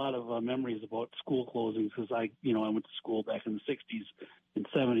back a lot of memories about school closings because I went to school back in the '60s and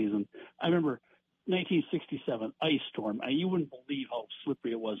 '70s, and I remember 1967 ice storm. You wouldn't believe how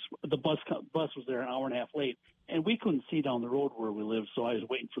slippery it was. The bus was there an hour and a half late, and we couldn't see down the road where we lived, so I was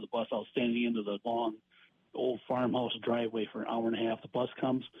waiting for the bus. I was standing into the long old farmhouse driveway for an hour and a half. The bus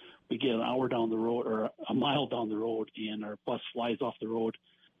comes. We get an hour down the road or a mile down the road, and our bus flies off the road.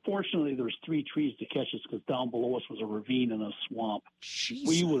 Fortunately, there was 3 trees to catch us because down below us was a ravine and a swamp. Jesus.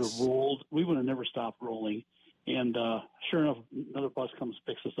 We would have rolled. We would have never stopped rolling. And sure enough, another bus comes,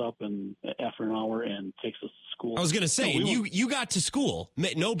 picks us up, and after an hour, and takes us to school. I was going to say, you got to school.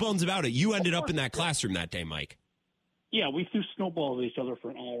 No bones about it. You ended up in that classroom that day, Mike. Yeah, we threw snowballs at each other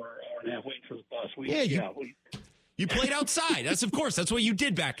for an hour and a half waiting for the bus. You played outside. That's what you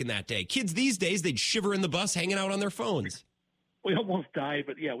did back in that day. Kids these days, they'd shiver in the bus hanging out on their phones. We almost died,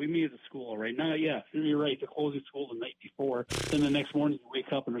 but we made it to school all right. Now, you're right. They're closing school the night before. Then the next morning, you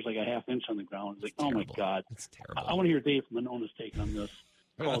wake up and there's like a half inch on the ground. It's like, oh my God. It's terrible. I want to hear Dave from Monona's take on this.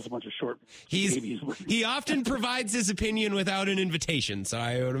 Calls a bunch of short babies. He often provides his opinion without an invitation, so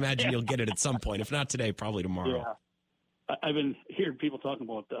I would imagine you'll get it at some point. If not today, probably tomorrow. Yeah. I've been hearing people talking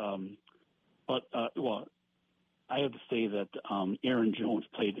about, I have to say that Aaron Jones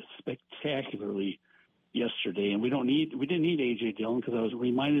played spectacularly yesterday, and we didn't need A.J. Dillon because I was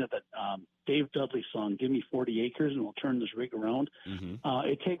reminded of that Dave Dudley song, "Give me 40 acres and we'll turn this rig around." Mm-hmm.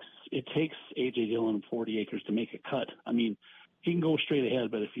 It takes A.J. Dillon 40 acres to make a cut. I mean, he can go straight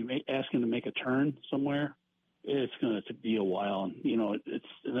ahead, but if you ask him to make a turn somewhere, it's going to be a while,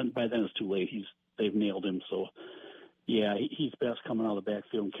 and by then it's too late. They've nailed him. So yeah, he's best coming out of the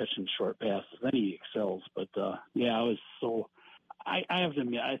backfield and catching short passes. Then he excels. But I have to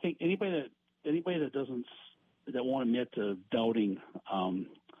admit, I think anybody that won't admit to doubting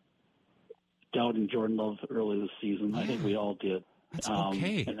Jordan Love early this season, I think we all did. That's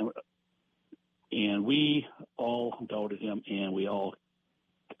okay. And we all doubted him, and we all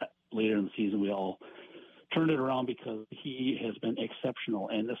later in the season we all turned it around because he has been exceptional,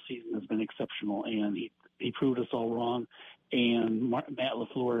 and this season has been exceptional, and he proved us all wrong. And Matt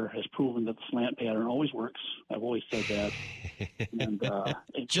LaFleur has proven that the slant pattern always works. I've always said that. And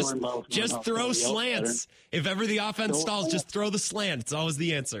just throw slants. If ever the offense stalls, just throw the slant. It's always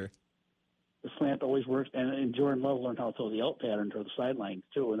the answer. The slant always works, and Jordan Love learned how to throw the out pattern to the sidelines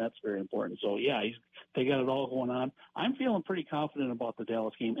too, and that's very important. So yeah, they got it all going on. I'm feeling pretty confident about the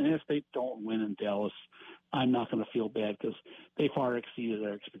Dallas game, and if they don't win in Dallas, I'm not going to feel bad because they far exceeded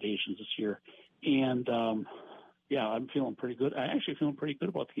our expectations this year. And, yeah, I'm feeling pretty good. I'm actually feeling pretty good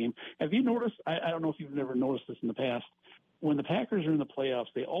about the game. Have you noticed, I don't know if you've never noticed this in the past, when the Packers are in the playoffs,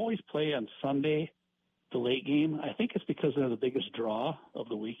 they always play on Sunday, the late game. I think it's because they're the biggest draw of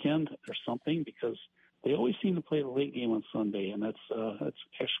the weekend or something, because they always seem to play the late game on Sunday, and that's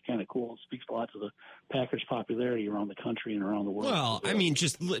actually kind of cool. It speaks a lot to the Packers' popularity around the country and around the world. Well, I mean,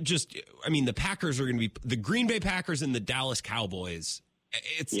 the Packers are going to be the Green Bay Packers and the Dallas Cowboys.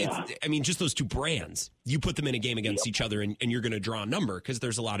 It's I mean, just those two brands. You put them in a game against each other, and you're going to draw a number because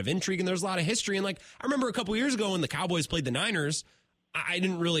there's a lot of intrigue and there's a lot of history. And like I remember a couple years ago when the Cowboys played the Niners, I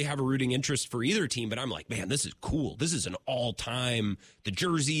didn't really have a rooting interest for either team, but I'm like, man, this is cool. This is an all-time, the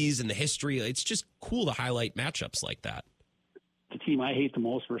jerseys and the history. It's just cool to highlight matchups like that. The team I hate the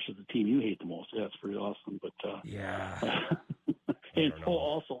most versus the team you hate the most. Yeah, it's pretty awesome. But yeah. And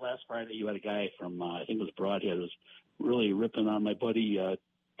also last Friday you had a guy from I think it was Broadhead was really ripping on my buddy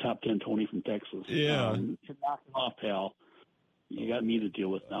Top 10 Tony from Texas. Yeah, you knocked him off, pal. You got me to deal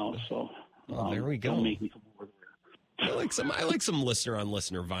with now. So there we go. Don't make me come over there. I like some listener on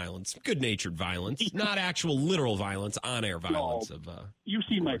listener violence, good natured violence, not actual literal violence, on air violence. No, you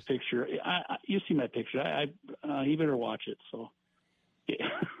see my picture. You see my picture. You better watch it. So. Yeah.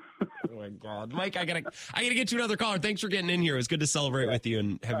 Oh my God, Mike! I gotta get to another caller. Thanks for getting in here. It was good to celebrate with you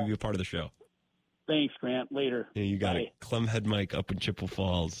and having you be a part of the show. Thanks, Grant. Later. Yeah, you got it. Clemhead Mike up in Chippewa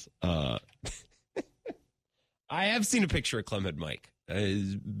Falls. I have seen a picture of Clemhead Mike.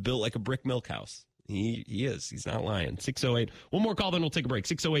 He's built like a brick milk house. He is. He's not lying. 608. One more call, then we'll take a break.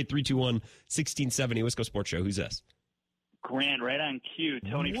 608-321-1670. Wisco Sports Show. Who's this? Grant, right on cue.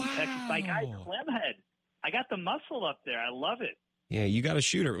 Tony from Texas. My guy, Clemhead. I got the muscle up there. I love it. Yeah, you got a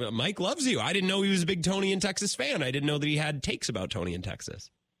shooter. Mike loves you. I didn't know he was a big Tony and Texas fan. I didn't know that he had takes about Tony and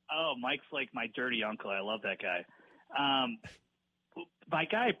Texas. Oh, Mike's like my dirty uncle. I love that guy. My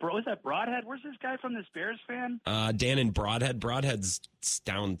guy, was that Broadhead? Where's this guy from, this Bears fan? Dan in Broadhead. Broadhead's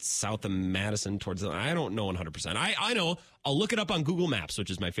down south of Madison towards I don't know 100%. I know. I'll look it up on Google Maps, which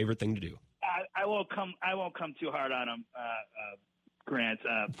is my favorite thing to do. I won't come too hard on him, Grant,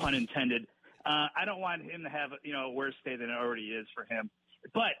 pun intended. I don't want him to have a worse day than it already is for him.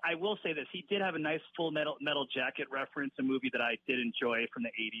 But I will say this. He did have a nice Full Metal Jacket reference, a movie that I did enjoy from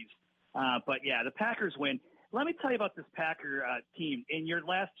the 80s. But, yeah, the Packers win. Let me tell you about this Packer team. In your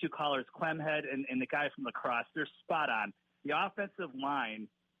last two callers, Clemhead and the guy from Lacrosse, they're spot on. The offensive line,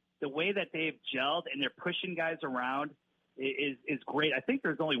 the way that they've gelled and they're pushing guys around is great. I think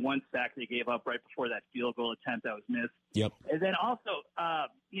there's only one sack they gave up right before that field goal attempt that was missed. Yep. And then also,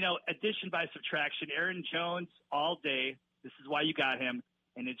 addition by subtraction, Aaron Jones all day. This is why you got him.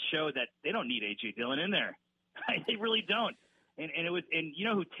 And it showed that they don't need A.J. Dillon in there. They really don't. And you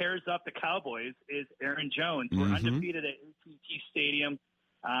know who tears up the Cowboys is Aaron Jones. We're undefeated at AT&T Stadium.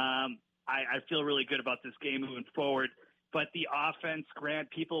 I feel really good about this game moving forward. But the offense, Grant,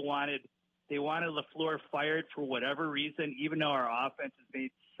 people wanted LaFleur fired for whatever reason, even though our offense has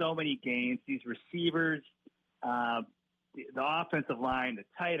made so many gains. These receivers, the offensive line, the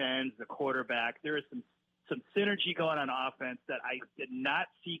tight ends, the quarterback, there is some synergy going on offense that I did not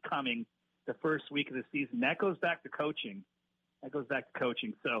see coming the first week of the season. That goes back to coaching.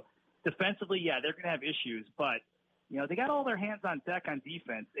 So defensively, yeah, they're going to have issues, but they got all their hands on deck on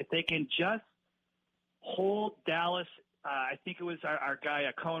defense. If they can just hold Dallas, I think it was our guy,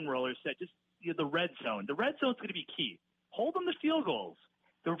 Cone Roller, said just the red zone. The red zone is going to be key. Hold them to field goals.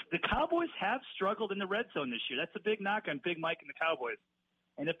 The Cowboys have struggled in the red zone this year. That's a big knock on Big Mike and the Cowboys.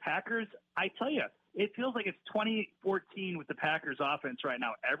 And the Packers, I tell you, it feels like it's 2014 with the Packers offense right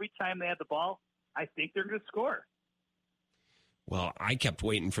now. Every time they have the ball, I think they're going to score. Well, I kept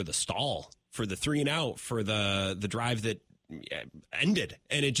waiting for the stall, for the 3-and-out, for the drive that ended,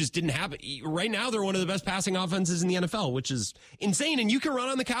 and it just didn't happen. Right now, they're one of the best passing offenses in the NFL, which is insane. And you can run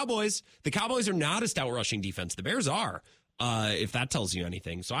on the Cowboys. The Cowboys are not a stout rushing defense. The Bears are, if that tells you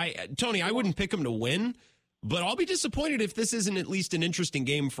anything. So, Tony, I wouldn't pick them to win. But I'll be disappointed if this isn't at least an interesting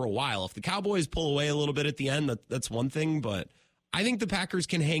game for a while. If the Cowboys pull away a little bit at the end, that's one thing. But I think the Packers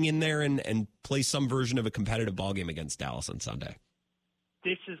can hang in there and play some version of a competitive ball game against Dallas on Sunday.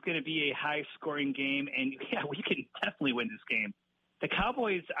 This is going to be a high-scoring game, and, yeah, we can definitely win this game. The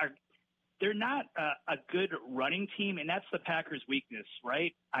Cowboys they're not a good running team, and that's the Packers' weakness,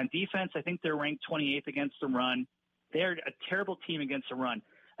 right? On defense, I think they're ranked 28th against the run. They're a terrible team against the run.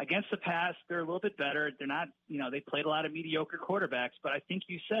 Against the pass, they're a little bit better. They're not, they played a lot of mediocre quarterbacks, but I think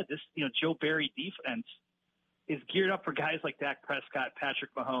you said this, Joe Barry defense is geared up for guys like Dak Prescott, Patrick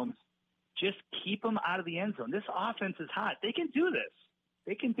Mahomes. Just keep them out of the end zone. This offense is hot. They can do this.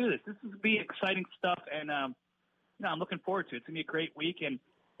 This is going to be exciting stuff, and I'm looking forward to it. It's going to be a great week, and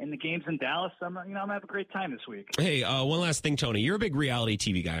and the game's in Dallas. I'm going to have a great time this week. Hey, one last thing, Tony. You're a big reality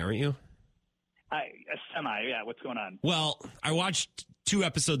TV guy, aren't you? Yeah. What's going on? Well, I watched 2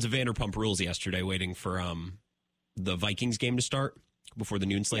 episodes of Vanderpump Rules yesterday, waiting for the Vikings game to start before the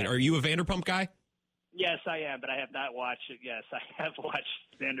noon slate. Are you a Vanderpump guy? Yes, I am, but I have not watched it. Yes, I have watched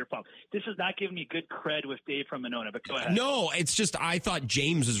Vanderpump. This is not giving me good cred with Dave from Monona, but go ahead. No, it's just I thought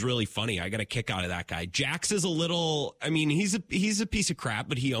James was really funny. I got a kick out of that guy. Jax is a little, I mean, he's a piece of crap,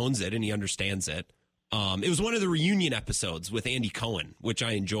 but he owns it and he understands it. It was one of the reunion episodes with Andy Cohen, which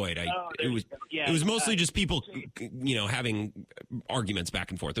I enjoyed. It was mostly just people, having arguments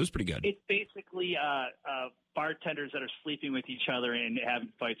back and forth. It was pretty good. It's basically bartenders that are sleeping with each other and having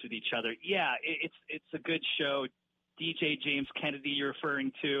fights with each other. Yeah, it's a good show. DJ James Kennedy you're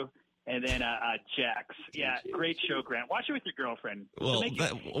referring to, and then Jax. Yeah, great show, Grant. Watch it with your girlfriend. Well,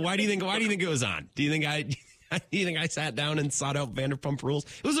 why do you think it was on? Do you think I sat down and sought out Vanderpump Rules?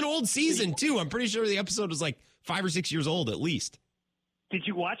 It was an old season, too. I'm pretty sure the episode was like 5 or 6 years old at least. Did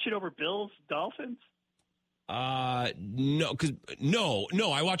you watch it over Bills Dolphins? No,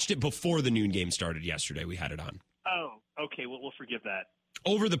 I watched it before the noon game started yesterday. We had it on. Oh, okay. Well, we'll forgive that.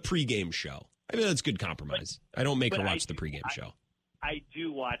 Over the pregame show. I mean, that's good compromise. I don't make her watch the pregame show. I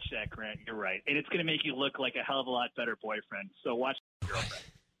do watch that, Grant. You're right. And it's going to make you look like a hell of a lot better boyfriend. So watch your girlfriend.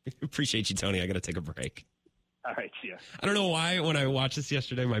 Appreciate you, Tony. I got to take a break. All right, see ya. I don't know why when I watched this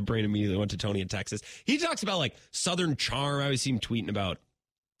yesterday, my brain immediately went to Tony in Texas. He talks about like Southern Charm. I always see him tweeting about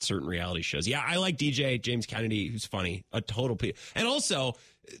certain reality shows. Yeah, I like DJ James Kennedy, who's funny, a total and also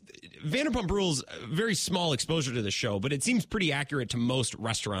Vanderpump Rules, very small exposure to the show, but it seems pretty accurate to most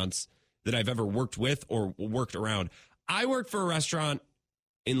restaurants that I've ever worked with or worked around. I worked for a restaurant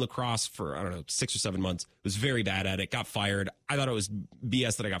in La Crosse for, 6 or 7 months. Was very bad at it, got fired. I thought it was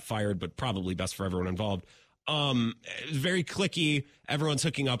BS that I got fired, but probably best for everyone involved. It was very cliquey. Everyone's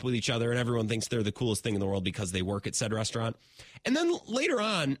hooking up with each other and everyone thinks they're the coolest thing in the world because they work at said restaurant. And then later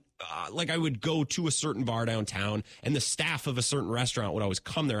on, I would go to a certain bar downtown and the staff of a certain restaurant would always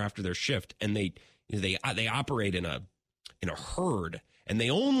come there after their shift, and they operate in a herd, and they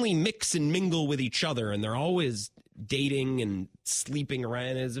only mix and mingle with each other, and they're always dating and sleeping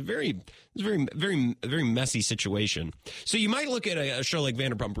around. It's a very, very messy situation. So you might look at a show like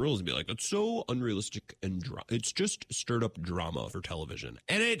Vanderpump Rules and be like, it's so unrealistic and it's just stirred up drama for television.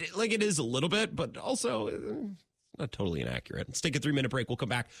 And it is a little bit, but also not totally inaccurate. Let's take a 3-minute break. We'll come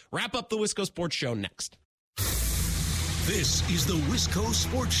back. Wrap up the Wisco Sports Show next. This is the Wisco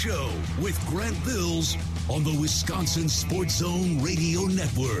Sports Show with Grant Bills on the Wisconsin Sports Zone Radio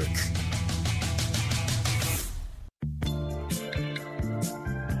Network.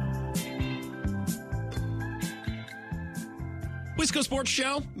 Wisco Sports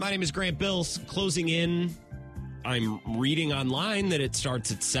Show. My name is Grant Bills. Closing in. I'm reading online that it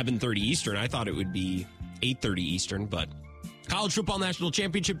starts at 7:30 Eastern. I thought it would be 8:30 Eastern, but College Football National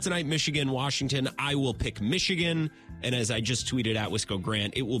Championship tonight, Michigan, Washington. I will pick Michigan. And as I just tweeted at Wisco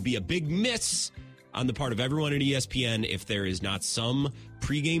Grant, it will be a big miss on the part of everyone at ESPN if there is not some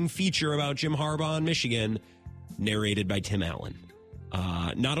pregame feature about Jim Harbaugh in Michigan narrated by Tim Allen.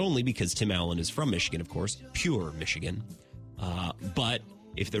 Not only because Tim Allen is from Michigan, of course, pure Michigan, but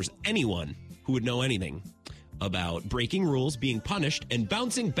if there's anyone who would know anything about breaking rules, being punished, and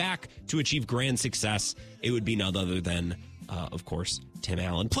bouncing back to achieve grand success, it would be none other than, of course, Tim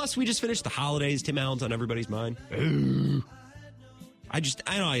Allen. Plus, we just finished the holidays. Tim Allen's on everybody's mind.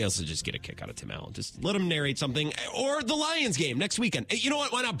 I also just get a kick out of Tim Allen. Just let him narrate something. Or the Lions game next weekend. You know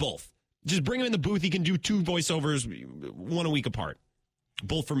what? Why not both? Just bring him in the booth. He can do 2 voiceovers, 1 a week apart.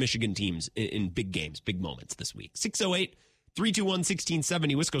 Both for Michigan teams in big games, big moments this week.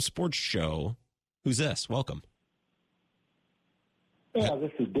 608-321-1670, Wisco Sports Show. Who's this? Welcome. Yeah,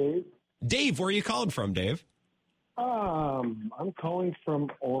 this is Dave. Dave, where are you calling from, Dave? I'm calling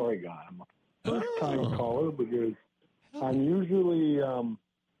from Oregon. I'm a first-time caller because I'm usually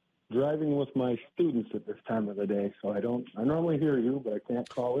driving with my students at this time of the day, so I normally hear you, but I can't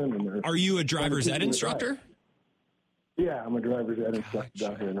call in. And are you a driver's ed instructor? Yeah, I'm a driver's ed instructor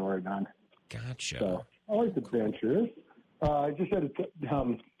down here in Oregon. Gotcha. So, always adventurous. I just had to,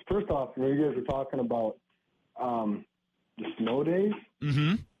 first off, you guys were talking about the snow days.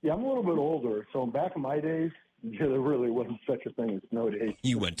 Mm-hmm. Yeah, I'm a little bit older, so back in my days, there really wasn't such a thing as snow days.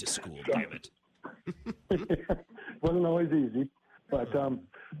 You went to school, damn it. Wasn't always easy. But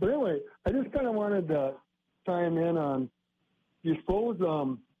anyway, I just kind of wanted to chime in on, you suppose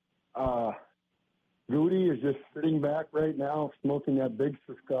Goody is just sitting back right now, smoking that big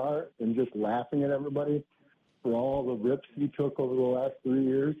cigar and just laughing at everybody for all the rips he took over the last 3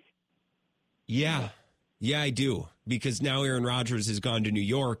 years? Yeah. Yeah, I do, because now Aaron Rodgers has gone to New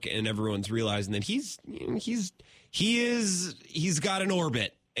York, and everyone's realizing that he's got an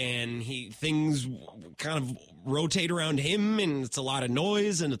orbit, and things kind of rotate around him, and it's a lot of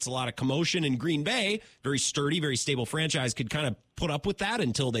noise and it's a lot of commotion. In Green Bay, very sturdy, very stable franchise, could kind of put up with that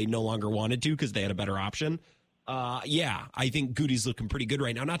until they no longer wanted to because they had a better option. Yeah, I think Goody's looking pretty good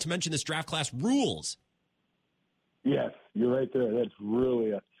right now. Not to mention this draft class rules. Yes, you're right there. That's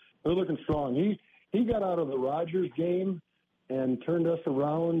really they're looking strong. He got out of the Rodgers game and turned us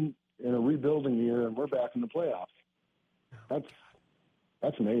around in a rebuilding year, and we're back in the playoffs.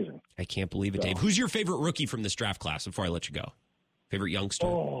 That's amazing. I can't believe it, Dave. Who's your favorite rookie from this draft class before I let you go? Favorite youngster?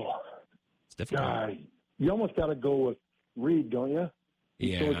 Oh, it's difficult. You almost got to go with Reed, don't you?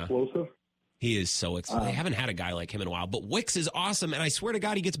 He's so explosive. He is so explosive. I haven't had a guy like him in a while, but Wicks is awesome, and I swear to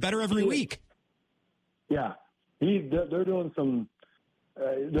God, he gets better every week. Yeah. They're doing some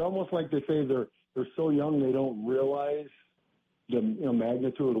they're almost like they say they're so young they don't realize the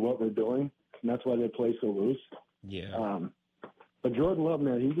magnitude of what they're doing, and that's why they play so loose. Yeah. But Jordan Love,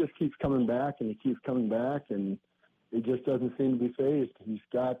 man, he just keeps coming back, and he keeps coming back, and he just doesn't seem to be phased. He's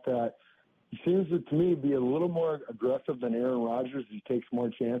got he seems to me be a little more aggressive than Aaron Rodgers. He takes more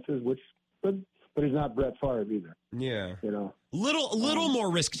chances, but he's not Brett Favre either. Yeah. Little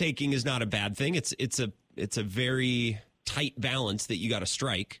more risk taking is not a bad thing. It's a very tight balance that you got to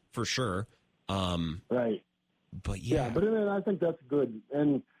strike for sure. Right. But yeah. But I think that's good.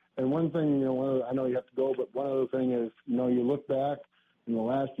 And one thing, I know you have to go, but one other thing is, you look back in the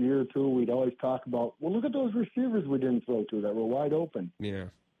last year or two, we'd always talk about, well, look at those receivers we didn't throw to that were wide open. Yeah.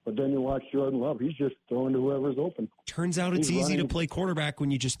 But then you watch Jordan Love, he's just throwing to whoever's open. Turns out it's easy to play quarterback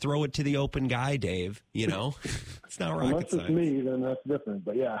when you just throw it to the open guy, Dave. It's not rocket Unless science. it's me, then that's different.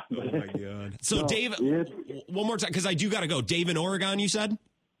 But yeah. Oh, my God. So, Dave, one more time, because I do got to go. Dave in Oregon, you said?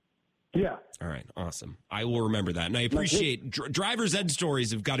 Yeah. All right. Awesome. I will remember that. And I appreciate driver's ed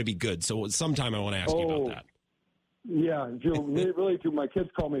stories have got to be good. So sometime I want to ask you about that. Yeah. Joe, really, too. My kids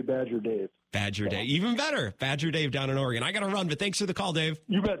call me Badger Dave. Badger Dave. Even better. Badger Dave down in Oregon. I got to run, but thanks for the call, Dave.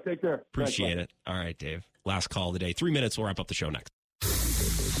 You bet. Take care. Appreciate it. All right, Dave. Last call of the day. 3 minutes. We'll wrap up the show next.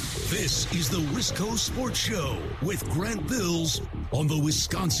 This is the Wisco Sports Show with Grant Bills on the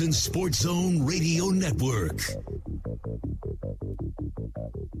Wisconsin Sports Zone Radio Network.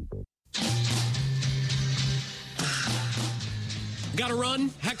 Got to run.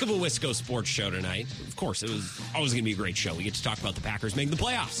 Heck of a Wisco Sports Show tonight. Of course, it was always going to be a great show. We get to talk about the Packers making the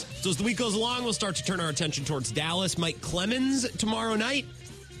playoffs. So as the week goes along, we'll start to turn our attention towards Dallas. Mike Clemens tomorrow night.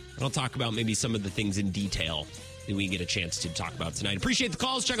 And I'll talk about maybe some of the things in detail that we get a chance to talk about tonight. Appreciate the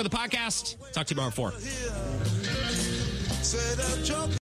calls. Check out the podcast. Talk to you tomorrow at 4.